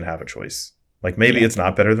that you can have a choice. Like, maybe it's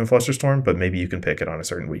not better than Flusterstorm, but maybe you can pick it on a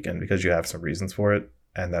certain weekend because you have some reasons for it,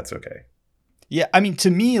 and that's okay. Yeah, I mean, to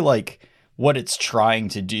me, like, what it's trying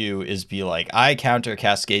to do is be like, I counter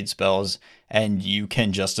Cascade spells, and you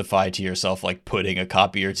can justify to yourself like putting a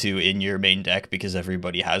copy or 2 in your main deck because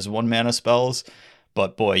everybody has 1 mana spells.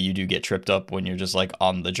 But boy, you do get tripped up when you're just like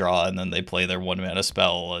on the draw and then they play their 1 mana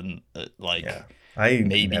spell and like Yeah. I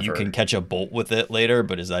maybe you never, can catch a bolt with it later,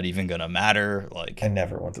 but is that even gonna matter? Like I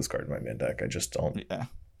never want this card in my main deck. I just don't. yeah.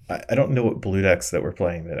 I don't know what blue decks that we're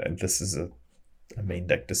playing that this is a main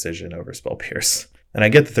deck decision over Spell Pierce. And I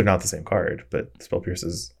get that they're not the same card, but Spell Pierce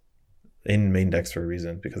is in main decks for a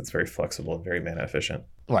reason because it's very flexible and very mana efficient.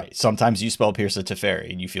 Right. Sometimes you spell Pierce a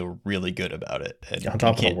Teferi and you feel really good about it. And On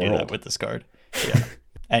top you of can't the do that world. with this card. Yeah.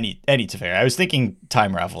 any Teferi. I was thinking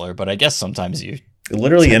Time Raveler, but I guess sometimes you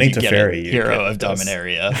Literally any you get a Teferi. you Hero get of this.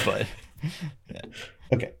 Dominaria, but yeah.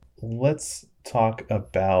 Okay, let's talk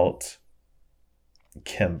about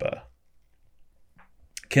Kemba.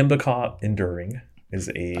 Kemba Caught Enduring is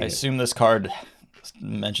I assume this card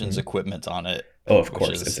mentions Mhm. equipment on it. Oh, of which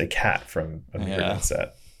course. is- It's a cat from a Mirrodin Yeah.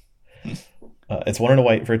 set. It's 1 and a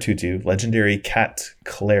white for a 2/2. Legendary Cat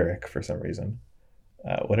Cleric for some reason.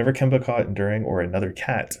 Whenever Kemba Caught Enduring or another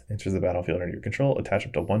cat enters the battlefield under your control, attach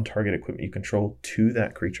up to 1 target equipment you control to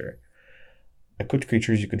that creature. Equipped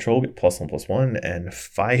creatures you control get +1/+1 and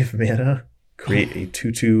 5 mana. Create a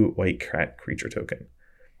 2/2 white cat creature token.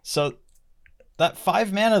 So that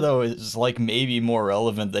 5 mana though is like maybe more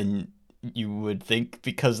relevant than you would think,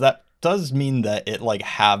 because that does mean that it like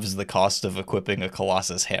halves the cost of equipping a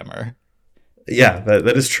Colossus Hammer. Yeah, that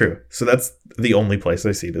is true. So that's the only place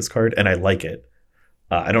I see this card, and I like it.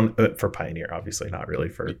 I don't for Pioneer, obviously, not really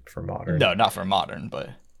for Modern. No, not for Modern, but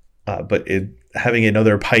But having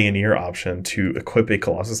another Pioneer option to equip a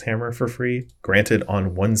Colossus Hammer for free, granted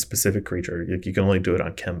on one specific creature, you can only do it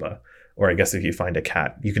on Kemba. Or I guess if you find a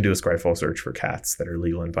cat, you can do a Scryfall search for cats that are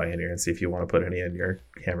legal in Pioneer and see if you want to put any in your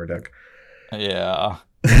Hammer deck. yeah.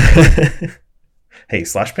 Hey,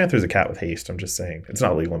 Slash Panther's a cat with haste. I'm just saying. It's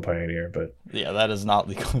not legal in Pioneer, but Yeah, that is not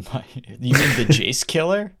legal in Pioneer. You mean the Jace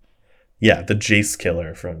Killer? yeah, the Jace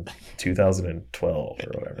Killer from 2012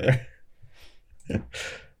 or whatever.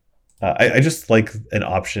 I just like an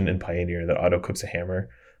option in Pioneer that auto equips a hammer.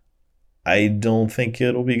 I don't think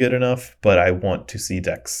it'll be good enough, but I want to see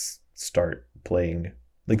decks start playing,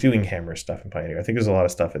 like doing hammer stuff in Pioneer. I think there's a lot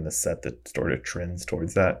of stuff in the set that sort of trends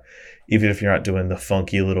towards that. Even if you're not doing the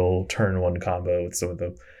funky little turn 1 combo with some of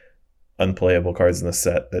the unplayable cards in the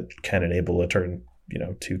set that can enable a turn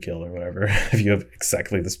 2 kill or whatever, if you have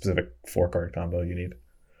exactly the specific 4-card combo you need.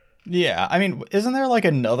 Yeah, I mean, isn't there like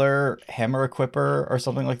another Hammer Equipper or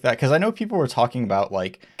something like that? Because I know people were talking about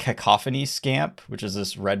like Cacophony Scamp, which is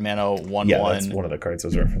this red mana 1/1. Yeah, that's one of the cards I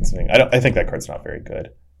was referencing. I think that card's not very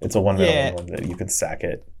good. It's a 1 mana Yeah. 1/1 that you can sack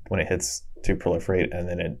it when it hits to proliferate, and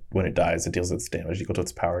then when it dies, it deals its damage equal to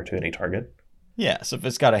its power to any target. Yeah, so if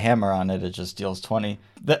it's got a hammer on it, it just deals 20.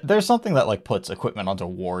 There's something that like puts equipment onto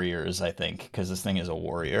warriors, I think, because this thing is a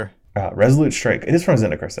warrior. Resolute Strike. It is from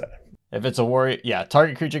Zendikar set. If it's a warrior, yeah,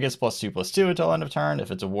 target creature gets +2/+2 until end of turn.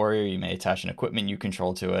 If it's a warrior, you may attach an equipment you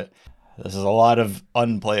control to it. This is a lot of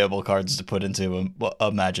unplayable cards to put into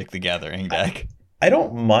a Magic the Gathering deck. I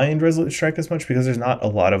don't mind Resolute Strike as much because there's not a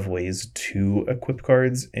lot of ways to equip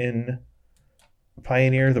cards in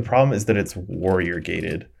Pioneer. The problem is that it's warrior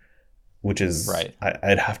gated, which is Right.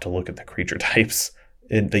 I'd have to look at the creature types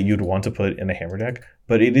that you'd want to put in a hammer deck.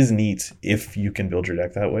 But it is neat if you can build your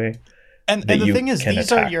deck that way. And That the you thing is, can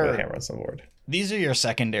these are attack your with hammers on the board. these are your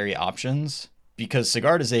secondary options because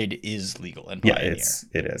Sigarda's Aid is legal in Yeah, Pioneer.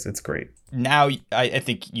 it is. It's great. Now I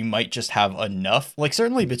think you might just have enough, like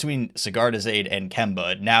certainly between Sigarda's Aid and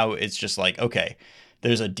Kemba, now it's just like, okay,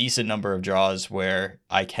 there's a decent number of draws where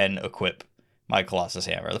I can equip my Colossus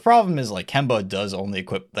Hammer. The problem is like Kemba does only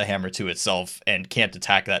equip the hammer to itself and can't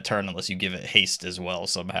attack that turn unless you give it haste as well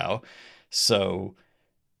somehow. So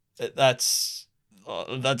that's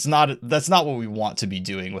not what we want to be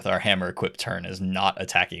doing with our hammer equipped turn, is not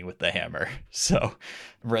attacking with the hammer. So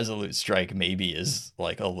Resolute Strike maybe is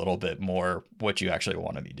like a little bit more what you actually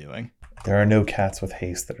want to be doing. There are no cats with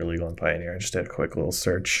haste that are legal in Pioneer. I just did a quick little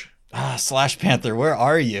search. Slash Panther, where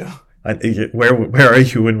are you? Where are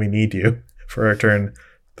you when we need you for our turn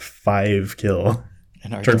 5 kill?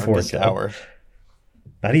 In our Turn 4 darkest kill. hour.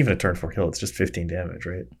 Not even a turn 4 kill. It's just 15 damage,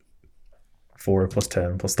 right? 4 plus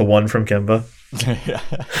 10 plus the 1 from Kemba.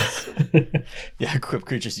 Yeah, equip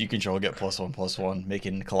creatures you control get +1/+1,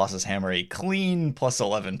 making Colossus Hammer a clean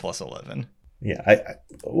 +11/+11. Yeah,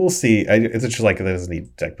 we'll see. It's just like this is a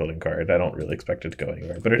neat deck building card. I don't really expect it to go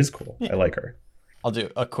anywhere, but it is cool. Yeah. I like her. I'll do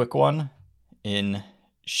a quick one in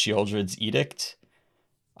Sheoldred's Edict.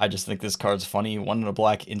 I just think this card's funny. 1 in a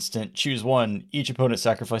black instant. Choose 1. Each opponent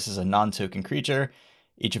sacrifices a non-token creature.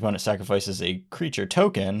 Each opponent sacrifices a creature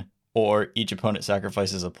token, or each opponent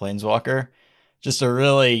sacrifices a planeswalker. Just a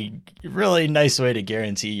really, really nice way to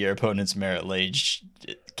guarantee your opponent's Merit Lage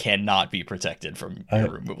cannot be protected from your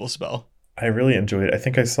removal spell. I really enjoyed it. I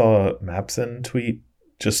think I saw Mapson tweet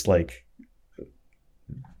just like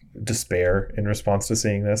despair in response to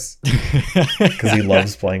seeing this because he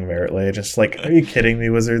loves playing Merit. Just like, are you kidding me,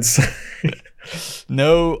 Wizards?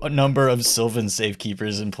 No number of Sylvan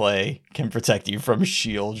Safekeepers in play can protect you from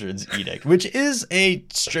Sheoldred's Edict, which is a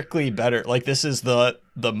strictly better, like, this is the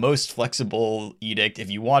most flexible edict.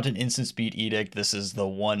 If you want an instant speed edict, this is the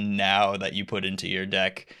one now that you put into your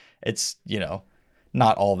deck. It's,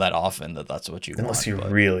 not all that often that's what you Unless want. Unless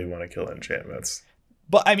you really want to kill enchantments.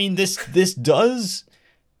 But I mean, this does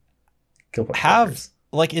have,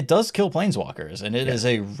 like, it does kill planeswalkers, and it is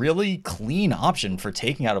a really clean option for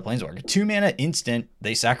taking out a planeswalker. 2 mana instant,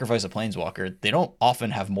 they sacrifice a planeswalker. They don't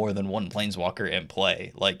often have more than one planeswalker in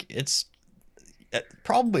play. Like, it's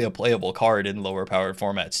probably a playable card in lower powered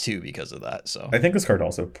formats too because of that. So I think this card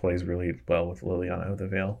also plays really well with Liliana of the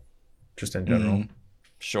Veil, just in general.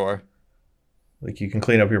 Sure. Like, you can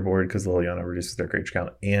clean up your board because Liliana reduces their creature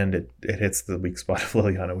count, and it hits the weak spot of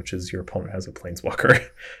Liliana, which is your opponent has a planeswalker.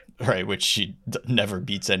 Right, which she never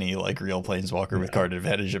beats any, like, real planeswalker with card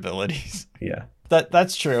advantage abilities. Yeah.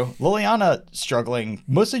 That's true. Liliana struggling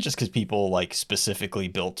mostly just because people, like, specifically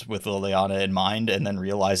built with Liliana in mind and then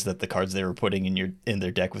realized that the cards they were putting in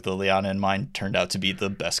their deck with Liliana in mind turned out to be the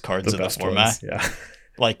best cards of the format. Yeah.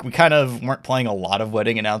 Like, we kind of weren't playing a lot of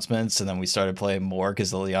wedding announcements, and then we started playing more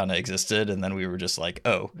because Liliana existed, and then we were just like,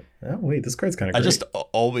 oh wait, this card's kind of great. I just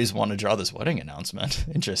always want to draw this wedding announcement.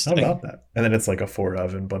 Interesting. How about that? And then it's like a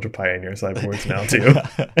 4-of and a bunch of Pioneer sideboards now, too.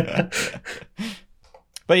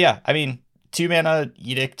 But yeah, I mean, 2 mana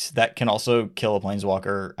Edict that can also kill a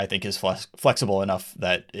Planeswalker, I think is flexible enough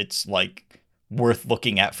that it's, like, worth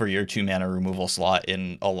looking at for your 2 mana removal slot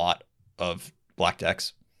in a lot of black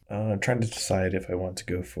decks. I'm trying to decide if I want to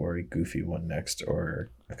go for a goofy one next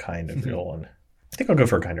or a kind of real one. I think I'll go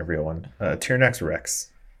for a kind of real one. Tyrnax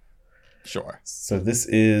Rex. Sure. So this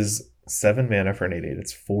is 7 mana for an 8/8.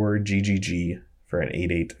 It's 4 GGG for an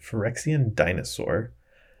 8/8 Phyrexian Dinosaur.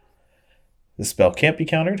 The spell can't be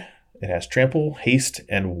countered. It has Trample, Haste,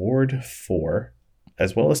 and Ward 4,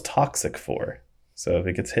 as well as Toxic 4. So if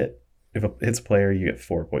it hits a player, you get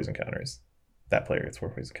 4 poison counters. That player gets 4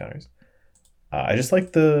 poison counters. I just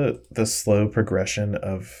like the slow progression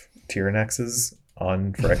of Tyranaxes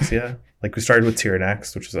on Phyrexia. Like, we started with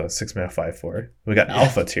Tyranax, which is a 6 mana 5/4. We got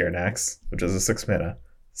Alpha Tyranax, which is a 6 mana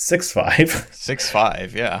 6/5.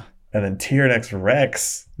 6/5, yeah. And then Tyrnax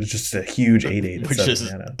Rex is just a huge 8/8, which is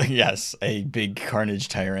mana. Yes, a big Carnage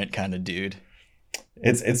Tyrant kind of dude.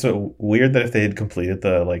 It's so weird that if they had completed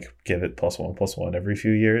the, like, give it +1/+1 every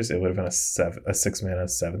few years, it would have been a 6 mana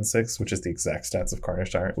 7/6, which is the exact stats of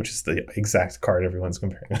Carnage Tyrant, which is the exact card everyone's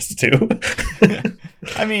comparing us to.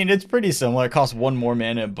 I mean, it's pretty similar. It costs 1 more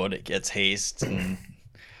mana, but it gets haste. And,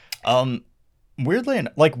 weirdly,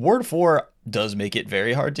 like, Ward 4 does make it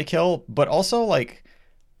very hard to kill, but also, like,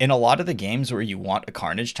 in a lot of the games where you want a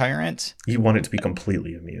Carnage Tyrant, you want it to be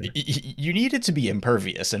completely immune. You need it to be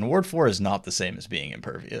impervious, and Ward 4 is not the same as being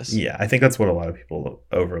impervious. Yeah, I think that's what a lot of people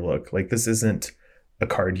overlook. Like, this isn't a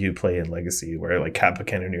card you play in Legacy where, like, Kappa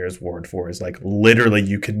Cannoneer's Ward 4 is, like, literally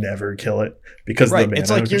you could never kill it because the mana it's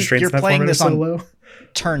like constraints you're in that playing format this are so on low.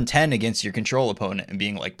 Turn 10 against your control opponent and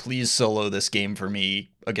being like, please solo this game for me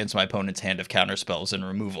against my opponent's hand of counter spells and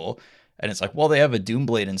removal. And it's like, well, they have a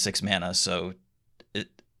Doomblade in 6 mana, so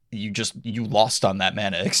you lost on that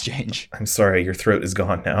mana exchange. I'm sorry, your throat is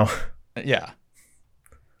gone now. Yeah.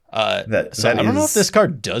 I don't know if this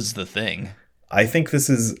card does the thing. I think this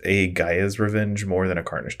is a Gaia's Revenge more than a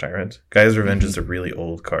Carnage Tyrant. Gaia's Revenge is a really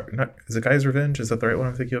old card. Is it Gaia's Revenge? Is that the right one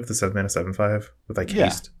I'm thinking of? The 7 mana 7/5 with, like,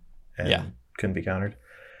 haste and couldn't be countered.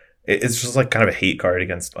 It's just, like, kind of a hate card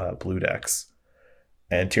against blue decks.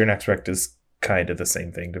 And Tyrnax Rex is kind of the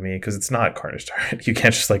same thing to me because it's not Carnage Tyrant. You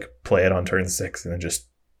can't just, like, play it on turn 6 and then just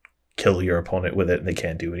kill your opponent with it and they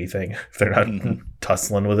can't do anything if they're not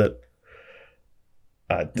tussling with it.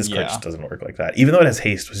 This card just doesn't work like that. Even though it has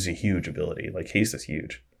haste, which is a huge ability. Like, haste is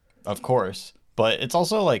huge. Of course. But it's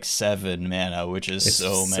also, like, 7 mana, which is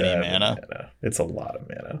so many mana. It's a lot of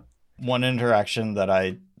mana. One interaction that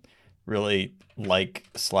I really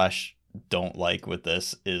like/don't like with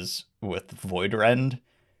this is with Voidrend,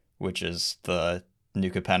 which is the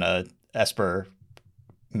Nuka Penna Esper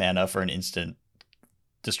mana for an instant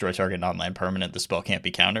destroy target non-land permanent. The spell can't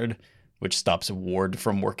be countered, which stops Ward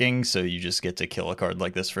from working, so you just get to kill a card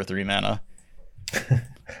like this for 3 mana.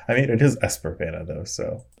 I mean, it is Esper mana, though,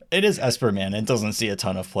 so It is Esper Man. It doesn't see a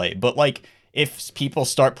ton of play, but like if people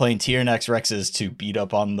start playing tier next Rexes to beat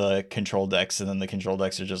up on the control decks, and then the control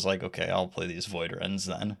decks are just like, okay, I'll play these Void Rens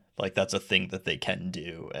then. Like that's a thing that they can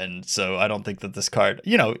do, and so I don't think that this card,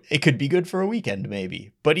 it could be good for a weekend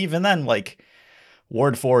maybe, but even then, like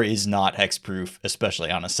Ward 4 is not hexproof,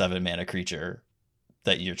 especially on a 7-mana creature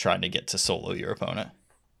that you're trying to get to solo your opponent.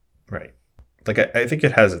 Right. Like I think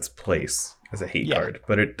it has its place as a hate card,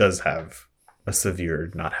 but it does have a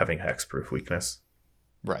severe not having hexproof weakness.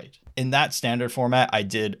 Right. In that standard format,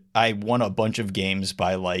 I won a bunch of games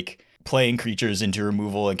by like playing creatures into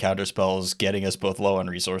removal and counter spells, getting us both low on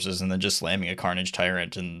resources, and then just slamming a Carnage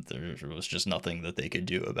Tyrant, and there was just nothing that they could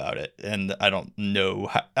do about it. And I don't know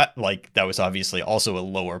how, like that was obviously also a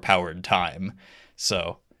lower powered time.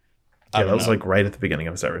 So yeah, that was like right at the beginning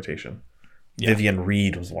of his rotation. Yeah. Vivian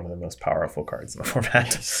Reed was one of the most powerful cards in the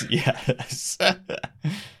format. Yes.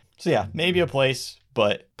 So yeah, maybe a place,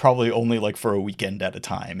 but probably only like for a weekend at a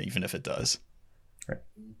time, even if it does. Right.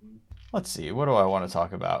 Let's see. What do I want to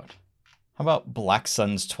talk about? How about Black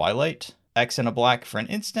Sun's Twilight? X and a black for an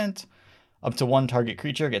instant. Up to one target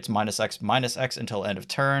creature gets -X/-X until end of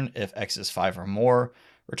turn. If X is 5 or more,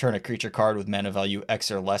 return a creature card with mana value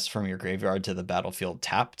X or less from your graveyard to the battlefield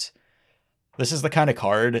tapped. This is the kind of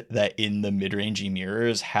card that in the mid-rangey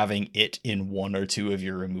mirrors, having it in one or two of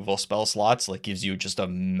your removal spell slots like gives you just a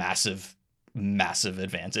massive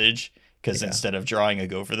advantage. Because instead of drawing a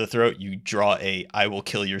Go for the Throat, you draw a I will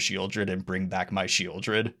kill your Shieldred and bring back my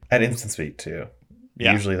Shieldred. At instant speed too.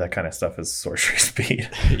 Yeah. Usually that kind of stuff is sorcery speed.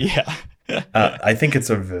 Yeah. I think it's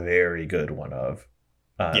a very good one of.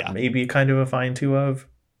 Maybe kind of a fine 2 of.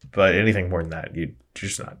 But anything more than that, you're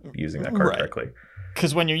just not using that card correctly.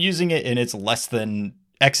 Because when you're using it in its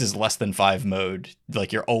X is less than 5 mode,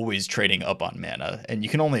 like you're always trading up on mana, and you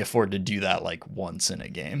can only afford to do that like once in a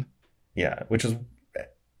game. Yeah, which is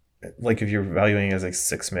like if you're valuing as a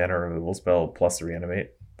 6 mana removal spell plus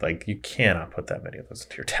reanimate, like you cannot put that many of those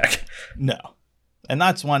into your deck. No. And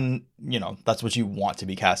that's when, that's what you want to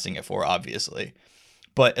be casting it for, obviously.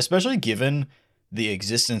 But especially given the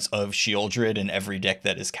existence of Shieldred in every deck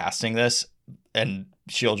that is casting this, and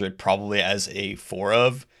Shieldred probably as a 4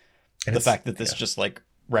 of, and the fact that this just like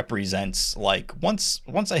represents like once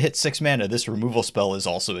I hit 6 mana, this removal spell is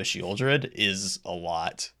also a Shieldred is a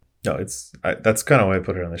lot. No, that's kind of why I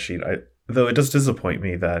put it on the sheet. Though it does disappoint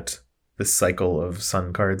me that this cycle of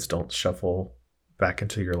Sun cards don't shuffle back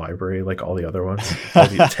into your library like all the other ones, all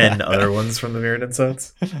the 10 other ones from the Mirrodin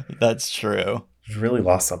sets. That's true. We've really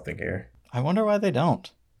lost something here. I wonder why they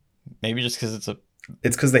don't. Maybe just because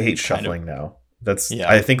it's because they hate shuffling now.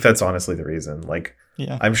 I think that's honestly the reason. Like,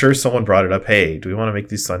 I'm sure someone brought it up. Hey, do we want to make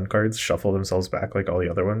these Sun cards shuffle themselves back like all the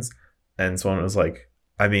other ones? And someone was like,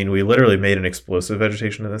 I mean, we literally made an explosive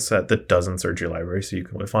vegetation in this set that doesn't search your library so you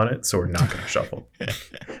can whiff on it. So we're not going to shuffle.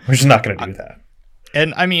 We're just not going to do that.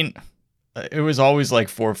 And I mean, it was always like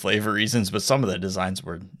for flavor reasons, but some of the designs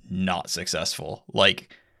were not successful.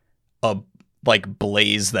 Like a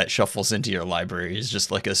Blaze that shuffles into your library is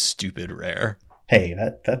just like a stupid rare. Hey,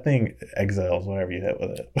 that thing exiles whenever you hit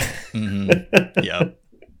with it. Mm-hmm.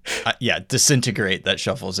 Yeah. Disintegrate that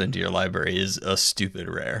shuffles into your library is a stupid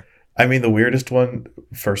rare. I mean, the weirdest one,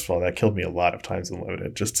 first of all, that killed me a lot of times in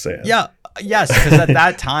Limited, just saying. Yeah, yes, because at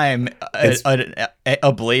that time,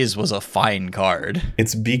 a Blaze was a fine card.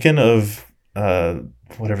 It's Beacon of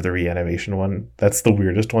whatever the reanimation one. That's the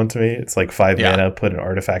weirdest one to me. It's like 5 mana, put an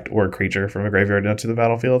artifact or a creature from a graveyard into the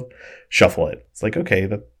battlefield, shuffle it. It's like, okay,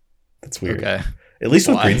 that's weird. Okay. At least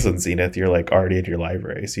with Greensun Zenith, you're like already in your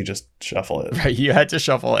library, so you just shuffle it. Right, you had to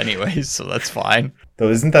shuffle anyways, so that's fine. Though,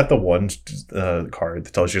 isn't that the one card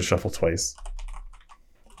that tells you to shuffle twice?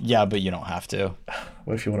 Yeah, but you don't have to.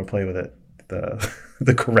 What if you want to play with it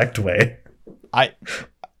the correct way?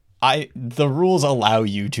 The rules allow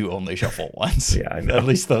you to only shuffle once. Yeah, I know. At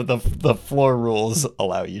least the floor rules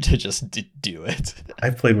allow you to just do it.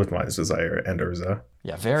 I've played with Mind's Desire and Urza.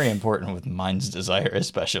 Yeah, very important with Mind's Desire,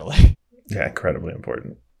 especially. Yeah, incredibly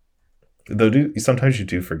important. Though sometimes you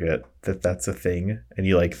do forget that that's a thing, and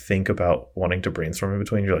you like think about wanting to brainstorm in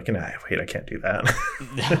between. You're like, nah, wait, I can't do that.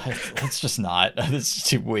 Yeah, let's just not.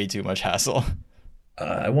 It's way too much hassle.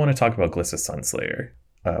 I want to talk about Glissa Sunslayer.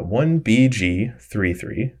 1 BG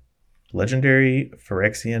 3/3, legendary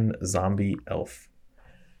Phyrexian zombie elf,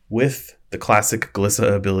 with the classic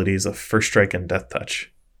Glissa abilities of First Strike and Death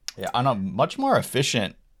Touch. Yeah, on a much more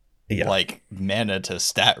efficient mana to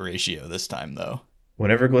stat ratio this time, though.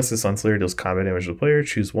 Whenever Glissa Sunslayer deals combat damage to the player,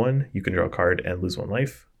 choose 1. You can draw a card and lose 1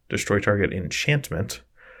 life. Destroy target enchantment,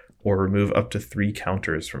 or remove up to 3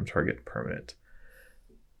 counters from target permanent.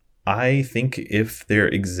 I think if there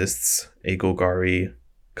exists a Golgari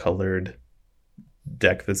colored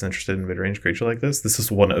deck that's interested in mid-range creature like this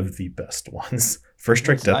is one of the best ones. First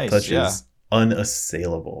strike That's Death nice, Touch yeah. is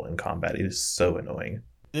unassailable in combat. It is so annoying.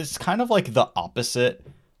 It's kind of like the opposite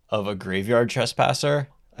of a Graveyard Trespasser,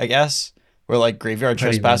 I guess. Where like Graveyard How do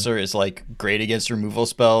you mean? Trespasser is like great against removal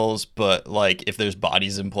spells, but like if there's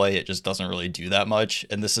bodies in play, it just doesn't really do that much.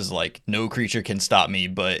 And this is like no creature can stop me,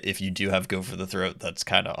 but if you do have Go for the Throat, that's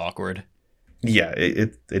kind of awkward. Yeah,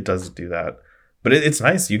 it does do that. But it's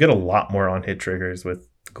nice. You get a lot more on hit triggers with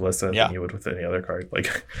Glissa Yeah. than you would with any other card.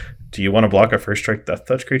 Like, do you want to block a first strike Death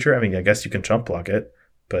Touch creature? I mean, I guess you can chump block it,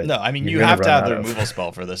 but No, I mean you're you gonna have to run have out the of- removal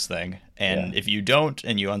spell for this thing, and Yeah. if you don't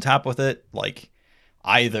and you untap with it, like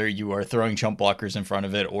either you are throwing chump blockers in front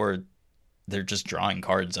of it, or they're just drawing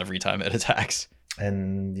cards every time it attacks.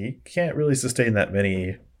 And you can't really sustain that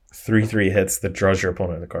many 3/3 hits that draws your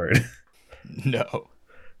opponent the card. No.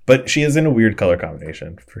 But she is in a weird color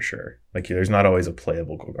combination for sure. Like, there's not always a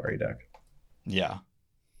playable Golgari deck. Yeah.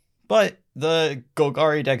 But the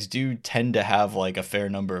Golgari decks do tend to have like a fair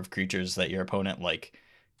number of creatures that your opponent like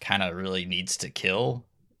kind of really needs to kill.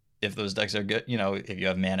 If those decks are good, you know, if you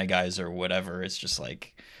have mana guys or whatever, it's just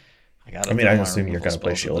like I gotta. I mean, throw I my assume you're removal going to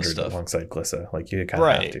play spells at this Shieldred stuff. alongside Glissa. Like, you kind of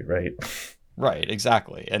Right. have to, right? Right,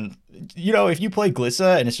 exactly. And you know, if you play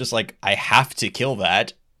Glissa and it's just like I have to kill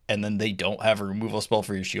that, and then they don't have a removal spell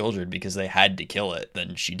for your Shieldred because they had to kill it,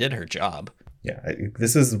 then she did her job. Yeah,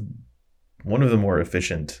 this is one of the more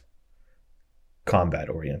efficient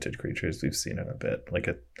combat-oriented creatures we've seen in a bit. Like,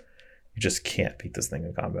 you just can't beat this thing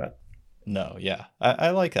in combat. No, yeah, I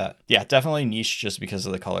like that. Yeah, definitely niche just because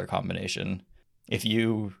of the color combination. If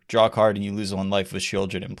you draw a card and you lose 1 life with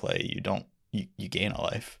Shieldred in play, you gain a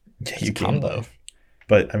life. Yeah, It's you a gain combo. life.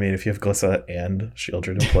 But I mean, if you have Glissa and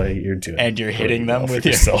Shieldred in play, you're doing And you're pretty hitting them well with for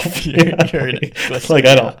your- yourself. you're in Glissa, Like,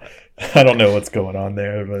 yeah. I don't know what's going on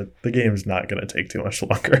there, but the game's not going to take too much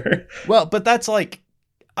longer. Well, but that's like,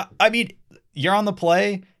 I mean, you're on the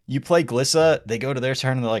play, you play Glissa, they go to their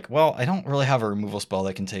turn and they're like, well, I don't really have a removal spell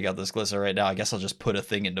that can take out this Glissa right now. I guess I'll just put a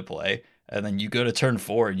thing into play. And then you go to turn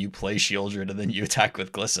 4 and you play Shieldred and then you attack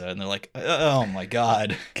with Glissa. And they're like, oh my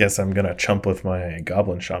God. Guess I'm going to chump with my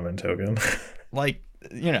Goblin Shaman token. Like,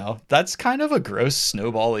 you know, that's kind of a gross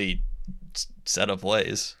snowbally set of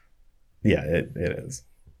plays. Yeah, it is.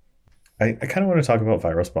 I kind of want to talk about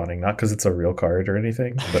Viral Spawning, not because it's a real card or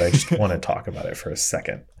anything, but I just want to talk about it for a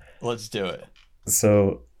second. Let's do it.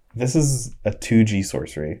 So this is a 2G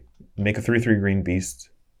sorcery. Make a 3/3 green beast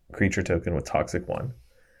creature token with Toxic 1.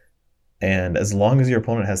 And as long as your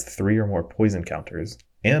opponent has 3 or more poison counters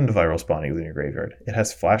and Viral Spawning in your graveyard, it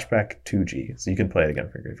has flashback 2G, so you can play it again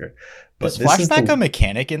from your graveyard. Is this is flashback the- a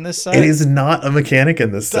mechanic in this set? It is not a mechanic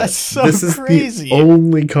in this set. That's so this is crazy. the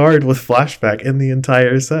only card with flashback in the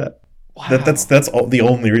entire set. Wow. That's all, the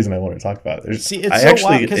only reason I want to talk about it. See, it's I so actually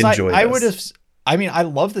wild because enjoy I this. would have. I mean, I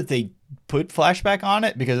love that they put flashback on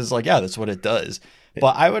it because it's like, yeah, that's what it does.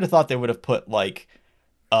 But I would have thought they would have put like,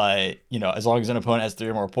 you know, as long as an opponent has 3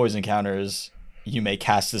 or more poison counters, you may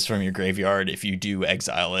cast this from your graveyard if you do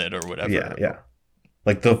exile it or whatever. Yeah.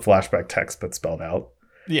 Like the flashback text but spelled out.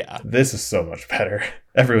 Yeah. This is so much better.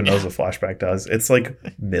 Everyone knows what flashback does. It's like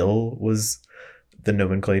Mill was the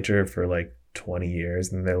nomenclature for like 20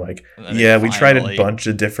 years, and they're like, And then yeah, they we tried a finally- bunch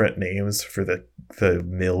of different names for the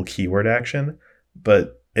Mill keyword action,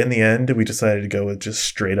 but in the end we decided to go with just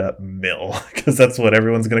straight up Mill because that's what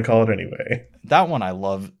everyone's going to call it anyway. That one I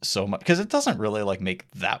love so much because it doesn't really like make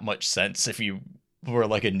that much sense if you were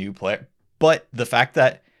like a new player. But the fact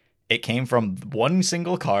that it came from one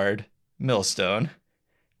single card, Millstone,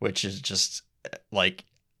 which is just like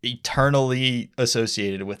eternally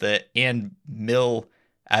associated with it, and Mill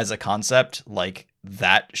as a concept, like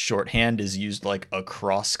that shorthand is used like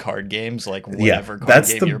across card games, like whatever card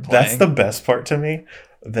game you're playing. That's the best part to me.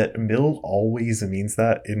 That Mill always means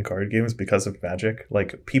that in card games because of Magic.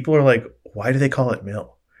 Like, people are like, why do they call it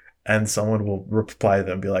Mill? And someone will reply to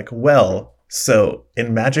them and be like, well, so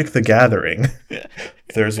in Magic the Gathering,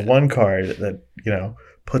 there's one card that, you know,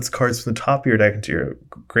 puts cards from the top of your deck into your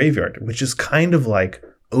graveyard, which is kind of like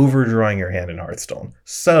overdrawing your hand in Hearthstone.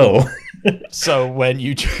 So So when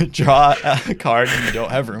you draw a card and you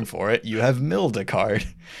don't have room for it, you have milled a card.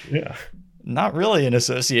 yeah. Not really an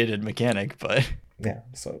associated mechanic, but Yeah,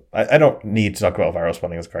 so I don't need to talk about Viral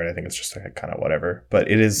Spawning as a card. I think it's just like kind of whatever. But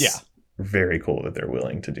it is very cool that they're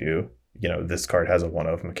willing to do, you know, this card has a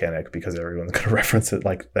one-of mechanic because everyone's going to reference it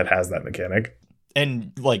like that has that mechanic.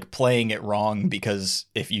 and like playing it wrong because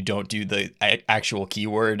if you don't do the actual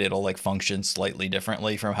keyword, it'll like function slightly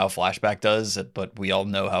differently from how flashback does. But we all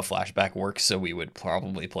know how flashback works, so we would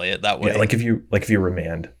probably play it that way. Yeah, like if you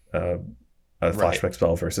remand a Right. flashback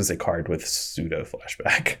spell versus a card with pseudo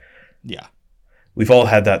flashback. Yeah. We've all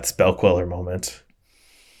had that spell queller moment.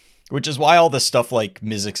 Which is why all this stuff like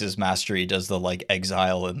Mizzix's Mastery does the like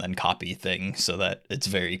exile and then copy thing so that it's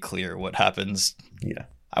very clear what happens. Yeah.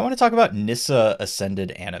 I want to talk about Nissa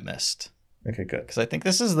Ascended Animist. Okay, good. Because I think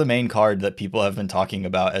this is the main card that people have been talking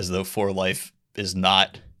about as though 4 life is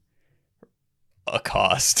not a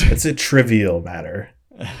cost. It's a trivial matter.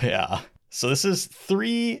 Yeah. So this is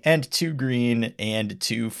 3 and 2 green and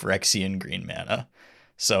 2 Phyrexian green mana.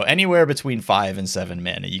 So anywhere between 5 and 7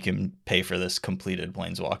 mana, you can pay for this completed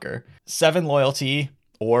Planeswalker. 7 loyalty,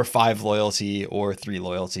 or 5 loyalty, or 3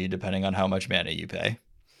 loyalty, depending on how much mana you pay.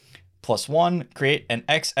 +1, create an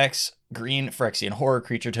XX green Phyrexian horror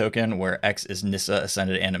creature token, where X is Nissa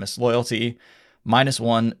Ascended Animist loyalty.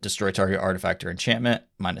 -1, destroy target artifact or enchantment.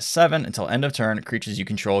 -7, until end of turn, creatures you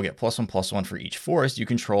control get +1/+1 for each forest you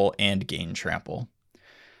control and gain trample.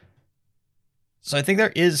 So I think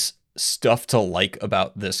there is stuff to like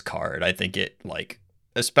about this card. I think it, like,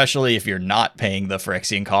 especially if you're not paying the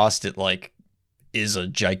Phyrexian cost, it like is a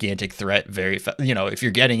gigantic threat. If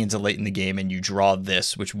you're getting into late in the game and you draw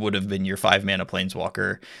this, which would have been your 5 mana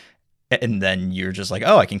Planeswalker, and then you're just like,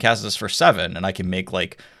 oh, I can cast this for 7 and I can make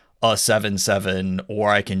like a 7/7, or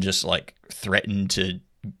I can just like threaten to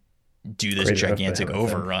do this gigantic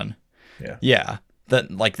overrun. Yeah.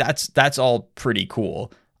 That's all pretty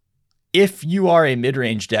cool. If you are a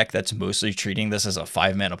mid-range deck that's mostly treating this as a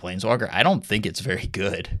 5 mana Planeswalker, I don't think it's very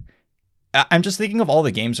good. I'm just thinking of all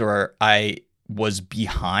the games where I was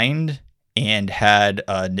behind and had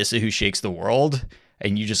Nissa Who Shakes the World,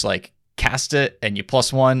 and you just like cast it and you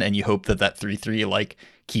 +1 and you hope that 3/3 like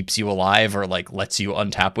keeps you alive or like lets you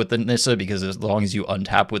untap with the Nissa, because as long as you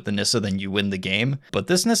untap with the Nissa, then you win the game. But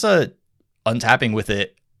this Nissa, untapping with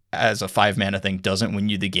it as a 5 mana thing doesn't win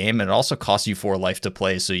you the game, and it also costs you 4 life to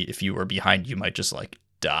play, so if you were behind, you might just like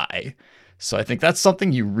die. So I think that's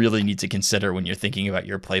something you really need to consider when you're thinking about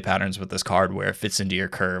your play patterns with this card, where it fits into your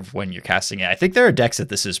curve when you're casting it. I think there are decks that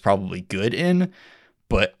this is probably good in,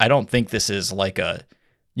 but I don't think this is like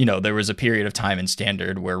there was a period of time in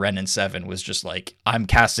Standard where Wrenn and 7 was just like, I'm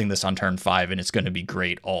casting this on turn 5 and it's going to be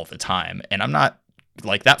great all the time. And I'm not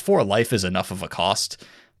like, that 4 life is enough of a cost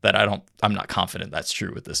that I'm not confident that's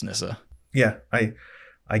true with this Nissa. Yeah,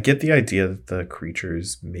 I get the idea that the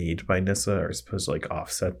creatures made by Nissa are supposed to like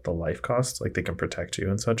offset the life cost, like they can protect you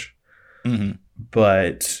and such. Mm-hmm.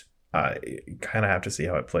 But I kind of have to see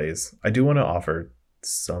how it plays. I do want to offer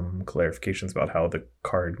some clarifications about how the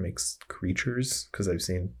card makes creatures, because I've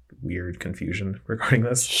seen weird confusion regarding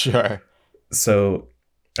this. Sure. So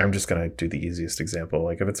I'm just going to do the easiest example.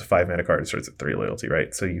 Like if it's a 5 mana card, it starts at 3 loyalty,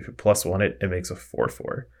 right? So you +1 it makes a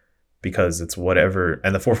 4/4 because it's whatever.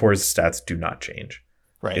 And the 4/4's stats do not change.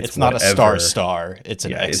 Right. It's not a star. It's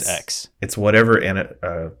an XX. It's whatever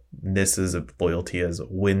Nissa's loyalty is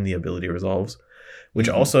when the ability resolves, which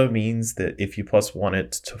also means that if you +1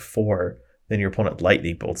 it to 4, then your opponent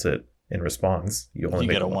lightning bolts it in response. You only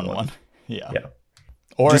get a 1/1. Yeah.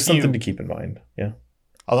 Or just something to keep in mind. Yeah.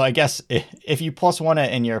 Although I guess if you +1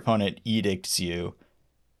 it and your opponent edicts you,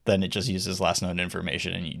 then it just uses last known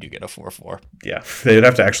information and you do get a 4/4. Yeah. They'd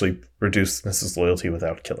have to actually reduce Nissa's loyalty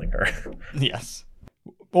without killing her. Yes.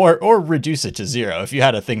 Or reduce it to 0. If you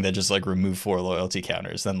had a thing that just like remove 4 loyalty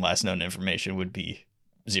counters, then last known information would be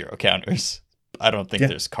 0 counters. I don't think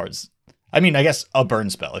there's cards. I mean, I guess a burn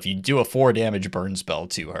spell. If you do a 4 damage burn spell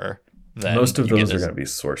to her, then most of those are going to be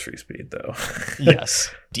sorcery speed, though.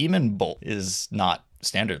 Yes. Demon Bolt is not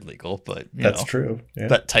standard legal, but that's true. Yeah.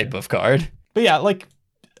 That type of card. But yeah, like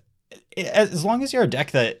as long as you're a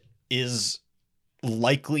deck that is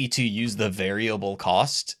likely to use the variable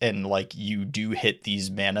cost and like you do hit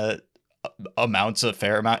these mana amounts a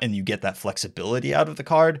fair amount and you get that flexibility out of the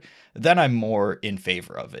card, then I'm more in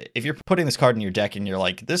favor of it. If you're putting this card in your deck and you're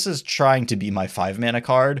like, this is trying to be my 5 mana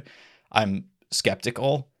card, I'm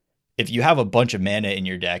skeptical. If you have a bunch of mana in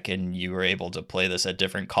your deck and you are able to play this at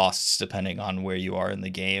different costs depending on where you are in the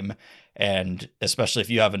game, and especially if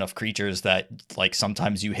you have enough creatures that like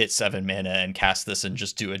sometimes you hit 7 mana and cast this and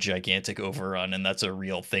just do a gigantic overrun, and that's a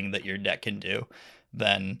real thing that your deck can do,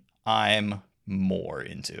 then I'm more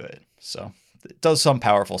into it. So it does some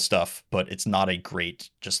powerful stuff, but it's not a great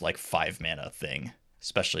just like 5 mana thing,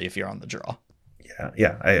 especially if you're on the draw.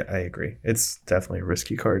 Yeah, I agree. It's definitely a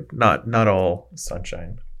risky card. Not all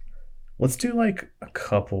sunshine. Let's do like a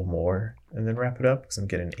couple more and then wrap it up because I'm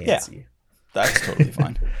getting antsy. Yeah, that's totally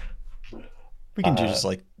fine. We can do just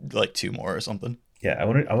like 2 more or something. Yeah, I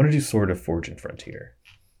want to do Sword of Fortune Frontier.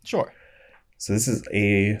 Sure. So this is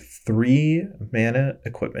a 3 mana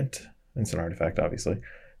equipment. It's an artifact, obviously.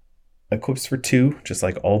 Equips for 2, just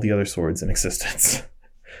like all the other swords in existence.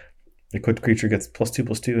 The equipped creature gets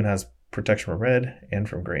 +2/+2 and has protection from red and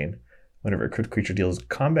from green. Whenever a equipped creature deals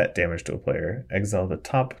combat damage to a player, exile the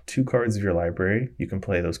top 2 cards of your library. You can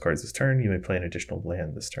play those cards this turn. You may play an additional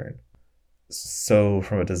land this turn. So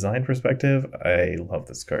from a design perspective, I love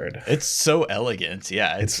this card. It's so elegant.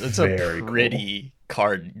 Yeah, it's a pretty cool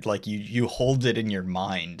card. Like you hold it in your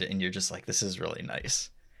mind and you're just like, this is really nice.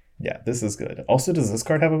 Yeah, this is good. Also, does this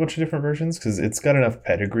card have a bunch of different versions? Because it's got enough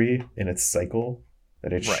pedigree in its cycle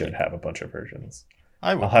that it should have a bunch of versions.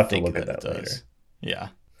 I'll have to look at that later. Yeah.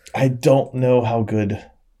 I don't know how good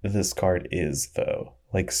this card is, though.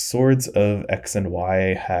 Like, Swords of X and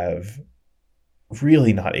Y have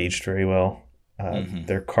really not aged very well.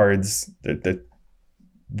 Their cards, the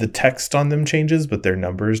text on them changes, but their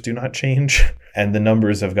numbers do not change. And the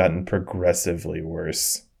numbers have gotten progressively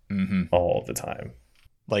worse all the time.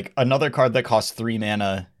 Like, another card that costs 3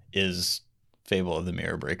 mana is Fable of the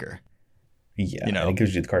Mirror Breaker. Yeah, you know, it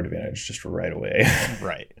gives you the card advantage just right away.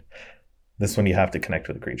 Right. This one you have to connect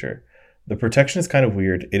with a creature. The protection is kind of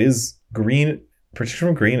weird. It is green. Protection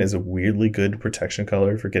from green is a weirdly good protection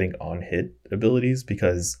color for getting on-hit abilities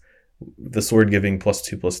because the sword giving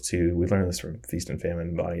 +2/+2, we learned this from Feast and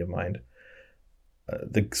Famine, Body of Mind.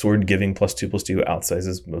 The sword giving +2/+2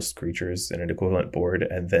 outsizes most creatures in an equivalent board,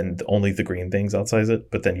 and then only the green things outsize it,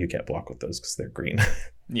 but then you can't block with those because they're green.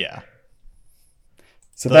 Yeah.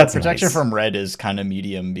 So the that's protection nice. from red is kind of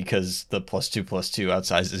medium because the +2/+2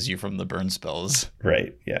 outsizes you from the burn spells.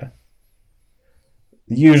 Right, yeah.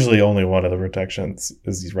 Usually only one of the protections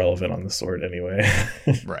is relevant on the sword anyway.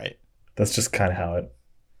 Right. That's just kind of how it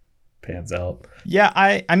pans out. Yeah,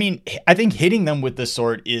 I mean, I think hitting them with the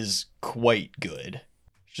sword is quite good.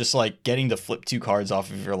 Just like getting to flip 2 cards off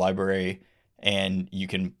of your library and you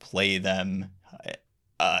can play them.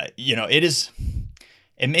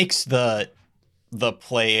 It makes the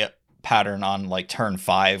play pattern on like turn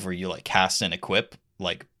 5 where you like cast and equip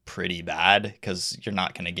like pretty bad because you're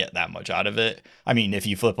not going to get that much out of it. I mean, if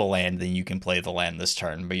you flip a land, then you can play the land this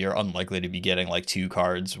turn, but you're unlikely to be getting like 2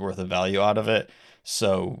 cards worth of value out of it.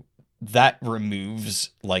 So that removes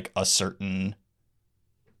like a certain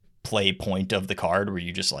play point of the card where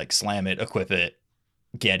you just like slam it, equip it,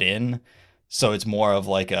 get in. So it's more of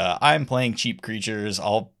like I'm playing cheap creatures.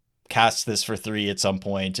 I'll cast this for 3 at some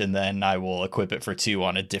point, and then I will equip it for 2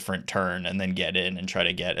 on a different turn and then get in and try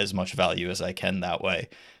to get as much value as I can that way.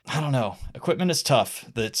 I don't know. Equipment is tough.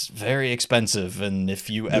 That's very expensive. And if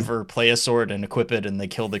you ever play a sword and equip it and they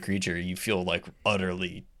kill the creature, you feel like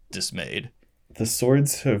utterly dismayed. The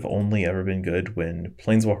swords have only ever been good when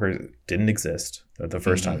Planeswalkers didn't exist the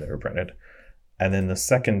first time they were printed. And then the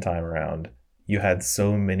second time around, you had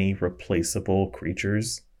so many replaceable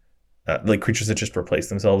creatures, like creatures that just replaced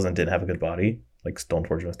themselves and didn't have a good body, like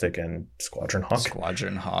Stoneforge Mystic and Squadron Hawk.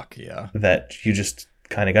 Squadron Hawk, yeah. That you just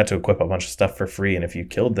kind of got to equip a bunch of stuff for free, and if you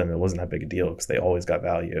killed them, it wasn't that big a deal because they always got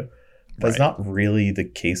value. That's not really the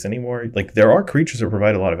case anymore. Like, there are creatures that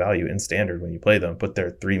provide a lot of value in Standard when you play them, but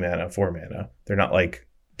they're 3 mana, 4 mana. They're not like,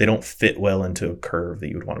 they don't fit well into a curve that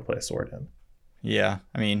you would want to play a sword in. Yeah,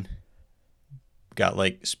 I mean, got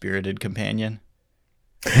like Spirited Companion.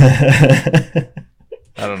 I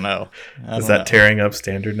don't know. Is that tearing up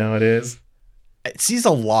Standard nowadays? It sees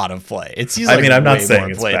a lot of play. It sees. I'm not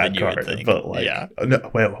saying it's a bad card, but like, yeah.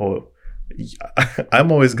 No, wait, hold.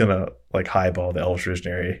 I'm always gonna like highball the Elvish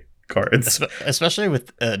Visionary cards, especially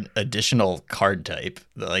with an additional card type.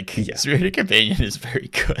 Like, Spirited Companion is very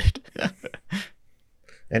good,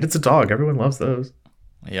 and it's a dog. Everyone loves those.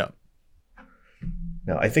 Yeah.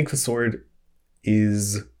 No, I think the sword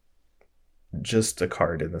is just a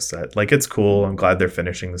card in the set. Like, it's cool. I'm glad they're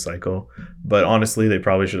finishing the cycle, but honestly, they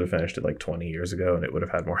probably should have finished it like 20 years ago, and it would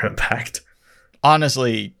have had more impact.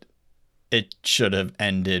 Honestly, it should have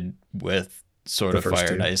ended with Sword of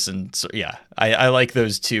Fire and Ice, and so, yeah, I like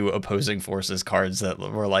those 2 opposing forces cards that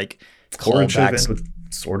were like callbacks with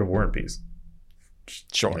Sword of War and Peace.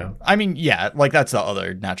 Sure. You know? I mean, yeah, like that's the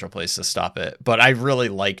other natural place to stop it. But I really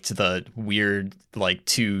liked the weird, like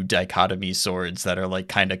 2 dichotomy swords that are like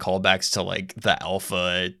kind of callbacks to like the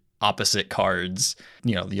alpha opposite cards.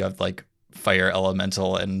 You know, you have like Fire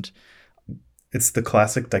Elemental and. It's the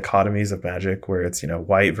classic dichotomies of Magic where it's, you know,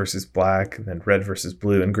 white versus black, and then red versus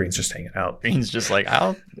blue, and green's just hanging out. Green's just like,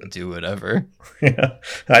 I'll do whatever. Yeah.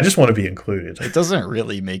 I just want to be included. It doesn't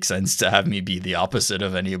really make sense to have me be the opposite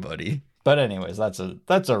of anybody. But anyways,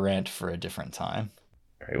 that's a rant for a different time.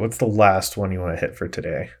 All right, what's the last one you want to hit for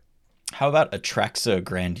today? How about Atraxa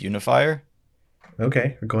Grand Unifier?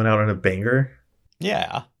 Okay, we're going out on a banger.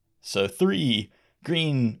 Yeah. So 3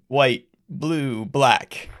 green, white, blue,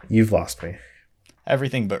 black. You've lost me.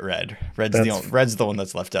 Everything but red. Red's the one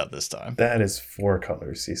that's left out this time. That is 4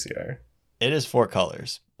 colors CCR. It is 4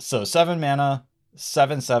 colors. So 7 mana,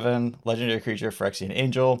 7/7, legendary creature, Phyrexian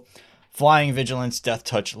Angel, Flying Vigilance, Death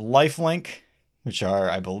Touch, Lifelink, which are,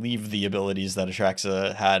 I believe, the abilities that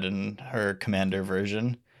Atraxa had in her commander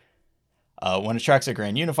version. When Atraxa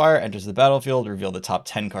Grand Unifier enters the battlefield, reveal the top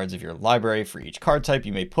 10 cards of your library. For each card type,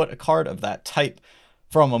 you may put a card of that type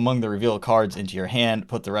from among the revealed cards into your hand.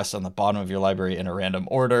 Put the rest on the bottom of your library in a random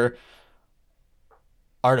order.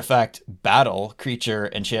 Artifact, Battle, Creature,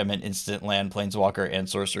 Enchantment, Instant, Land, Planeswalker, and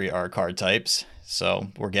Sorcery are card types. So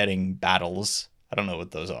we're getting battles. I don't know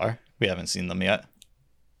what those are. We haven't seen them yet.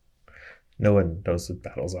 No one knows what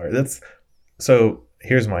battles are. So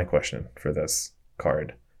here's my question for this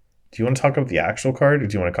card. Do you want to talk about the actual card, or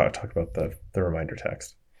do you want to talk about the reminder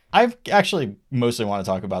text? I actually mostly want to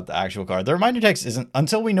talk about the actual card. The reminder text isn't,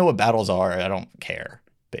 until we know what battles are, I don't care,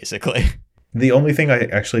 basically. The only thing I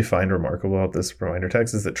actually find remarkable about this reminder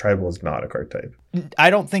text is that tribal is not a card type. I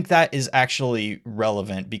don't think that is actually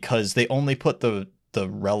relevant because they only put the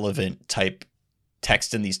relevant type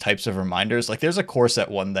text in these types of reminders. Like there's a core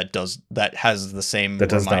set one that has the same that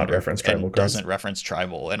does not reference tribal and cards. Doesn't reference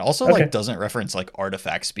tribal, and also like doesn't reference like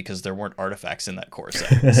artifacts because there weren't artifacts in that core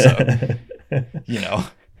set. So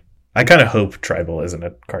I kind of hope tribal isn't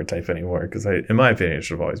a card type anymore because in my opinion it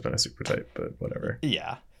should have always been a super type, but whatever.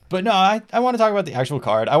 Yeah. But no, I want to talk about the actual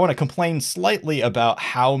card. I want to complain slightly about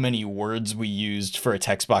how many words we used for a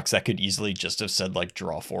text box that could easily just have said like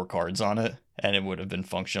draw 4 cards on it, and it would have been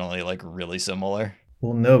functionally like really similar.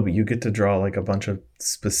 Well, no, but you get to draw like a bunch of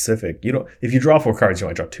specific. If you draw 4 cards, you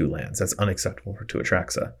only draw 2 lands. That's unacceptable to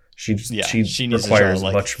Atraxa. She needs requires to draw,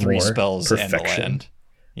 like, much 3 more spells perfection. And a land.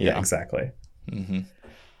 Yeah, exactly. Mm-hmm.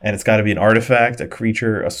 And it's got to be an artifact, a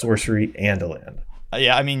creature, a sorcery, and a land.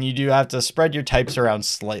 Yeah, I mean, you do have to spread your types around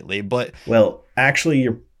slightly, but... Well, actually,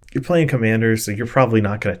 you're playing Commander, so you're probably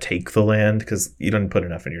not going to take the land because you don't put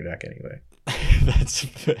enough in your deck anyway. That's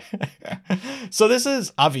So this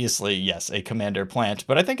is obviously, yes, a Commander plant,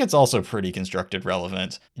 but I think it's also pretty constructed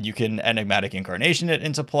relevant. You can Enigmatic Incarnation it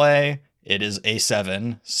into play. It is a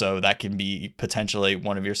 7, so that can be potentially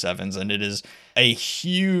one of your 7s, and it is a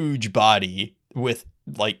huge body with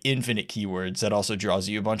like infinite keywords that also draws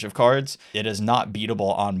you a bunch of cards. It is not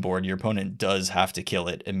beatable on board. Your opponent does have to kill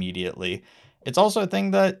it immediately. It's also a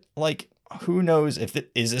thing that like, who knows if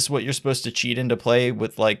is this what you're supposed to cheat into play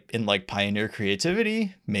with like in like Pioneer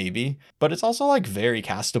Creativity? Maybe, but it's also like very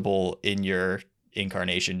castable in your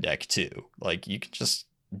Incarnation deck too. Like you can just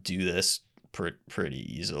do this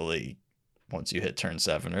pretty easily once you hit turn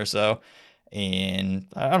 7 or so. And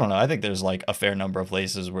I don't know, I think there's like a fair number of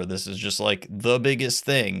places where this is just like the biggest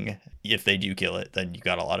thing. If they do kill it, then you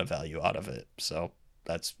got a lot of value out of it. So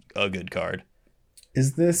that's a good card.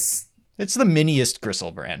 Is this... It's the miniest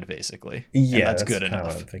Griselbrand, basically. Yeah, and that's good enough.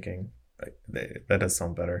 What I'm thinking. That does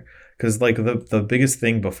sound better. Because like the biggest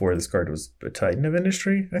thing before this card was the Titan of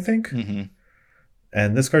Industry, I think. Mm-hmm.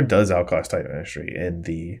 And this card does outcost Titan of Industry in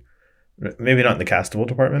the... Maybe not in the castable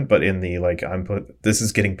department, but in the like this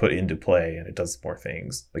is getting put into play and it does more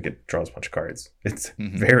things. Like it draws a bunch of cards. It's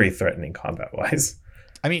very threatening combat wise.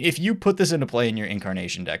 I mean, if you put this into play in your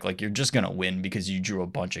Incarnation deck, like you're just gonna win because you drew a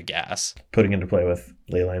bunch of gas. Putting into play with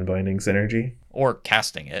Leyline Binding synergy. Or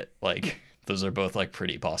casting it. Like those are both like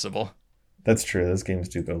pretty possible. That's true. Those games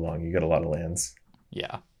do go long. You get a lot of lands.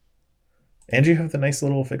 Yeah. And you have the nice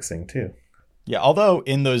little fixing too. Yeah, although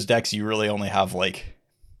in those decks you really only have like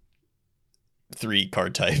 3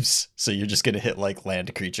 card types, so you're just gonna hit like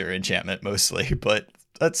land, creature, enchantment mostly, but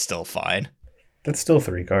that's still fine. That's still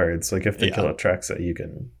 3 cards. Like if they kill Atraxa, you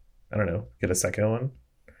can, I don't know, get a second one.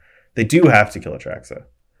 They do have to kill Atraxa.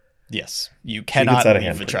 Yes, you cannot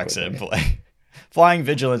leave Atraxa in play. Flying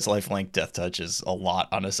Vigilance, Lifelink, Death Touch is a lot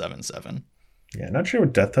on a 7/7. Yeah, not sure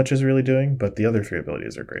what Death Touch is really doing, but the other 3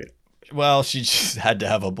 abilities are great. Well, she just had to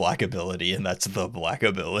have a black ability, and that's the black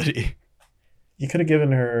ability. You could have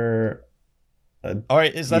given her... All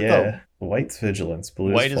right, is that the white's Vigilance,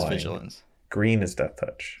 blue white is Flying, is Vigilance, green is Death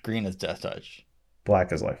Touch, green is Death Touch,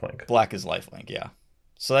 black is Lifelink. Black is Lifelink, yeah.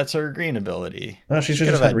 So that's her green ability. No, she should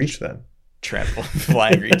have had Reach then. Trample,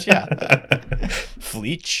 Flying Reach, yeah.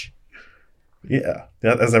 Fleech. Yeah,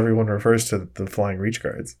 as everyone refers to the Flying Reach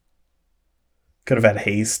cards. Could have had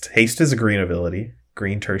Haste. Haste is a green ability.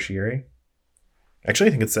 Green tertiary. Actually, I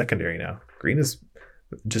think it's secondary now. Green is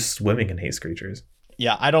just swimming in haste creatures.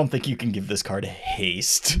 Yeah, I don't think you can give this card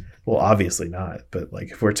haste. Well, obviously not. But like,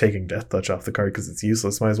 if we're taking Death Touch off the card because it's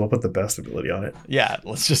useless, might as well put the best ability on it. Yeah,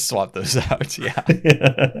 let's just swap those out.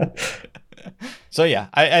 Yeah. So yeah,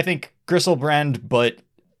 I think Griselbrand, but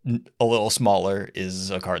a little smaller, is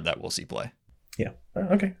a card that we'll see play. Yeah.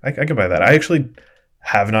 Okay, I can buy that. I actually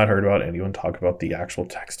have not heard about anyone talk about the actual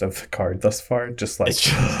text of the card thus far. Just like, It's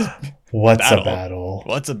just what's a battle. battle?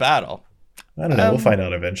 What's a battle? I don't know. We'll find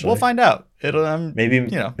out eventually. We'll find out. It'll Maybe you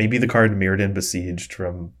know. maybe the card Mirrodin Besieged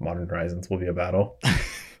from Modern Horizons will be a battle.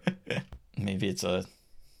 Maybe it's a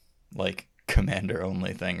like commander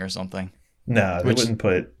only thing or something. No, they wouldn't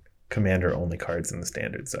put commander only cards in the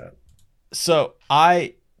standard set. So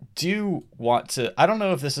I do want to. I don't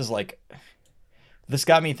know if this is like. This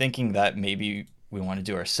got me thinking that maybe we want to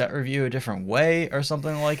do our set review a different way or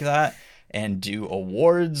something like that, and do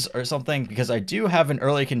awards or something, because I do have an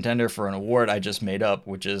early contender for an award I just made up,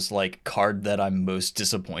 which is like card that I'm most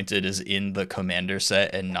disappointed is in the commander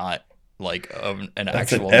set and not like an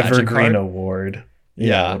That's actual an evergreen Magic card. award.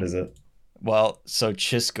 Yeah. What is it? Well, so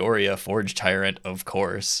Chiscoria, Forge Tyrant, of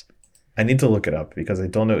course. I need to look it up because I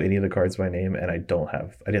don't know any of the cards by name, and I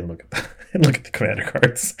didn't look at look at the commander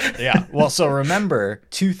cards. Yeah. Well, so remember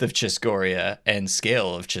Tooth of Chiscoria and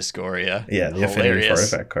Scale of Chiscoria. Yeah, the affinity for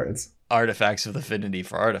artifact cards. Artifacts with affinity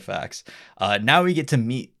for artifacts. Now we get to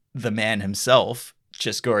meet the man himself,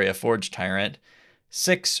 Chiscoria Forge Tyrant.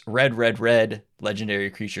 6 red, red, red, legendary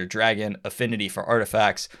creature dragon, affinity for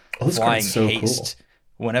artifacts, This flying card's so haste. cool.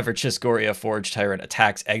 Whenever Chiscoria Forge Tyrant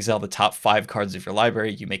attacks, exile the top 5 cards of your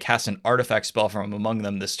library. You may cast an artifact spell from among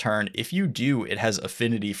them this turn. If you do, it has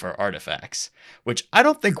affinity for artifacts, which I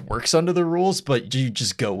don't think works under the rules, but you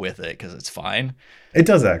just go with it because it's fine. It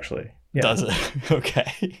does actually. Yeah. Does it?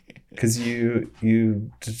 Okay. Because you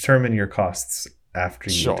determine your costs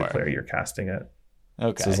after you declare you're casting it.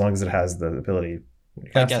 Okay. So as long as it has the ability, when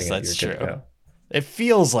you're I casting guess that's you're good to true. go. It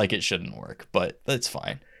feels like it shouldn't work, but that's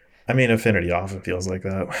fine. I mean, affinity often feels like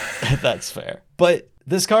that. That's fair. But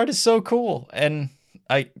this card is so cool, and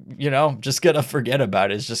just gonna forget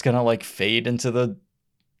about it. It's just gonna like fade into the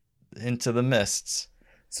mists.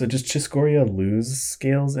 So does Chiscoria lose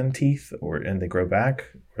scales and teeth, and they grow back,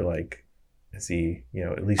 or like is he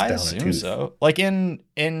at least down a tooth? I assume so. Like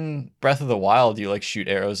in Breath of the Wild, you like shoot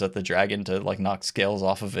arrows at the dragon to like knock scales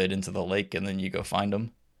off of it into the lake, and then you go find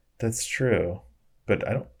them. That's true, but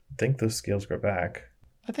I don't think those scales grow back.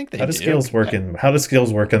 I think they do. How do scales work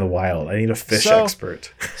in the wild? I need a fish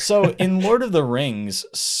expert. So in Lord of the Rings,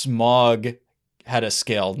 Smaug had a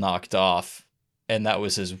scale knocked off, and that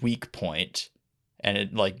was his weak point, and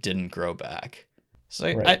it like didn't grow back. So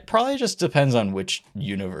it probably just depends on which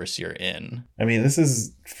universe you're in. I mean, this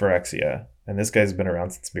is Phyrexia, and this guy's been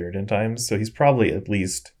around since Mirrodin times, so he's probably at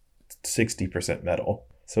least 60% metal.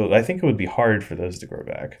 So I think it would be hard for those to grow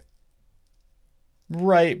back.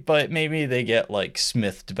 Right, but maybe they get like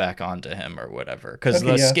smithed back onto him or whatever. Because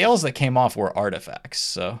the scales that came off were artifacts,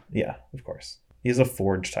 so. Yeah, of course. He's a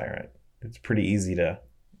Forge Tyrant. It's pretty easy to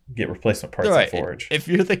get replacement parts in Forge. If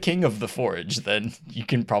you're the king of the Forge, then you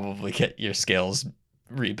can probably get your scales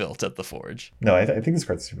rebuilt at the Forge. No, I think this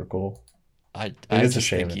card's super cool. It's a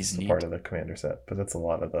shame he's neat. Part of the commander set, but that's a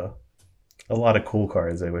lot of cool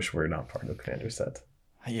cards I wish were not part of the commander set.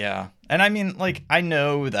 Yeah. And I mean, like, I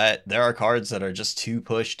know that there are cards that are just too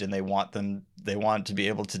pushed and they want to be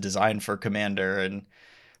able to design for commander, and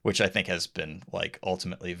which I think has been like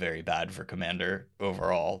ultimately very bad for commander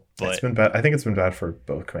overall. But it's been bad. I think it's been bad for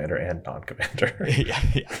both commander and non-commander.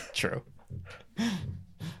 yeah, true.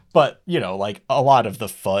 But, like a lot of the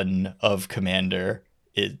fun of commander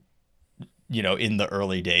is, in the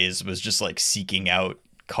early days was just like seeking out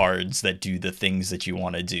cards that do the things that you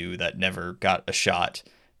want to do that never got a shot,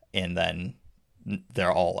 and then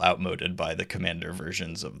they're all outmoded by the commander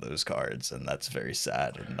versions of those cards, and that's very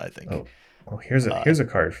sad. And I think here's a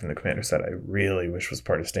card from the commander set I really wish was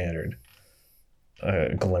part of standard.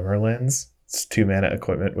 Glimmer Lens. It's 2 mana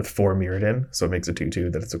equipment with 4 Mirrodin, so it makes a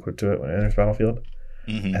 2/2 that it's equipped to it when it enters battlefield.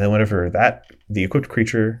 Mm-hmm. And then whenever the equipped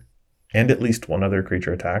creature and at least one other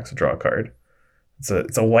creature attacks, draw a card.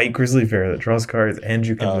 It's a white grizzly bear that draws cards, and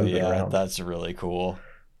you can move it around. That's really cool.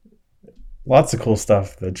 Lots of cool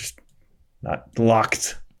stuff that just not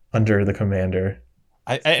locked under the commander.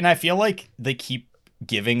 I feel like they keep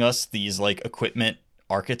giving us these like equipment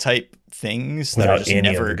archetype things that are just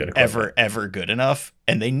never ever good enough,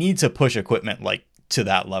 and they need to push equipment like to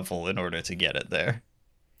that level in order to get it there.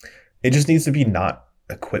 It just needs to be not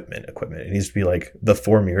equipment. It needs to be like the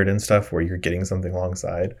 4 Mirrodin stuff where you're getting something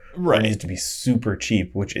alongside. Right. Or it needs to be super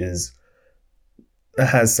cheap, which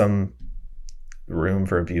has some room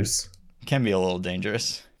for abuse. Can be a little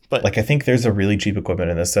dangerous. But like, I think there's a really cheap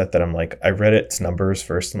equipment in this set that I'm like, I read its numbers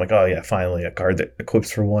first. I'm like, oh yeah, finally a card that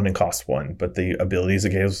equips for 1 and costs 1, but the abilities it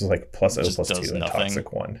gave was like +0/+2 and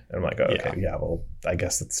toxic 1. And I'm like, oh, okay, yeah, well, I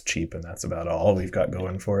guess it's cheap, and that's about all we've got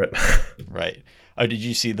going for it. Right. Oh, did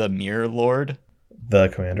you see the Mirror Lord? The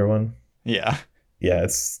commander one? Yeah. Yeah,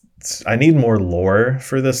 I need more lore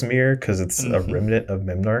for this mirror because it's a Mhm. remnant of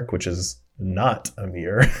Mimnarch, which is not a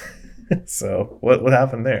mirror. So what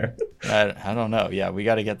happened there? I don't know. Yeah, we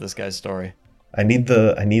got to get this guy's story. I need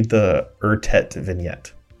the Urtet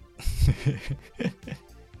vignette.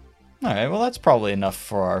 All right, well, that's probably enough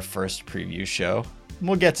for our first preview show.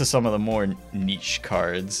 We'll get to some of the more niche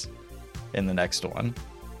cards in the next one.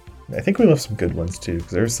 I think we left some good ones too,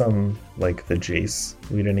 because there's some like the Jace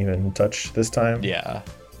we didn't even touch this time. Yeah.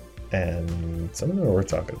 And some of them are worth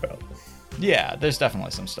talking about. Yeah, there's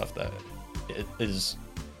definitely some stuff that is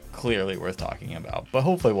clearly worth talking about. But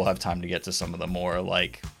hopefully we'll have time to get to some of the more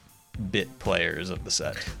like bit players of the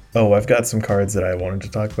set. Oh, I've got some cards that I wanted to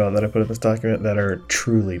talk about that I put in this document that are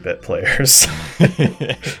truly bit players.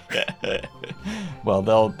 Well,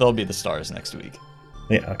 they'll be the stars next week.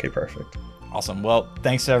 Yeah, okay, perfect. Awesome. Well,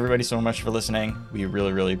 thanks to everybody so much for listening. We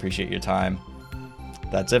really, really appreciate your time.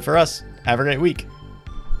 That's it for us. Have a great week.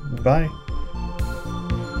 Bye.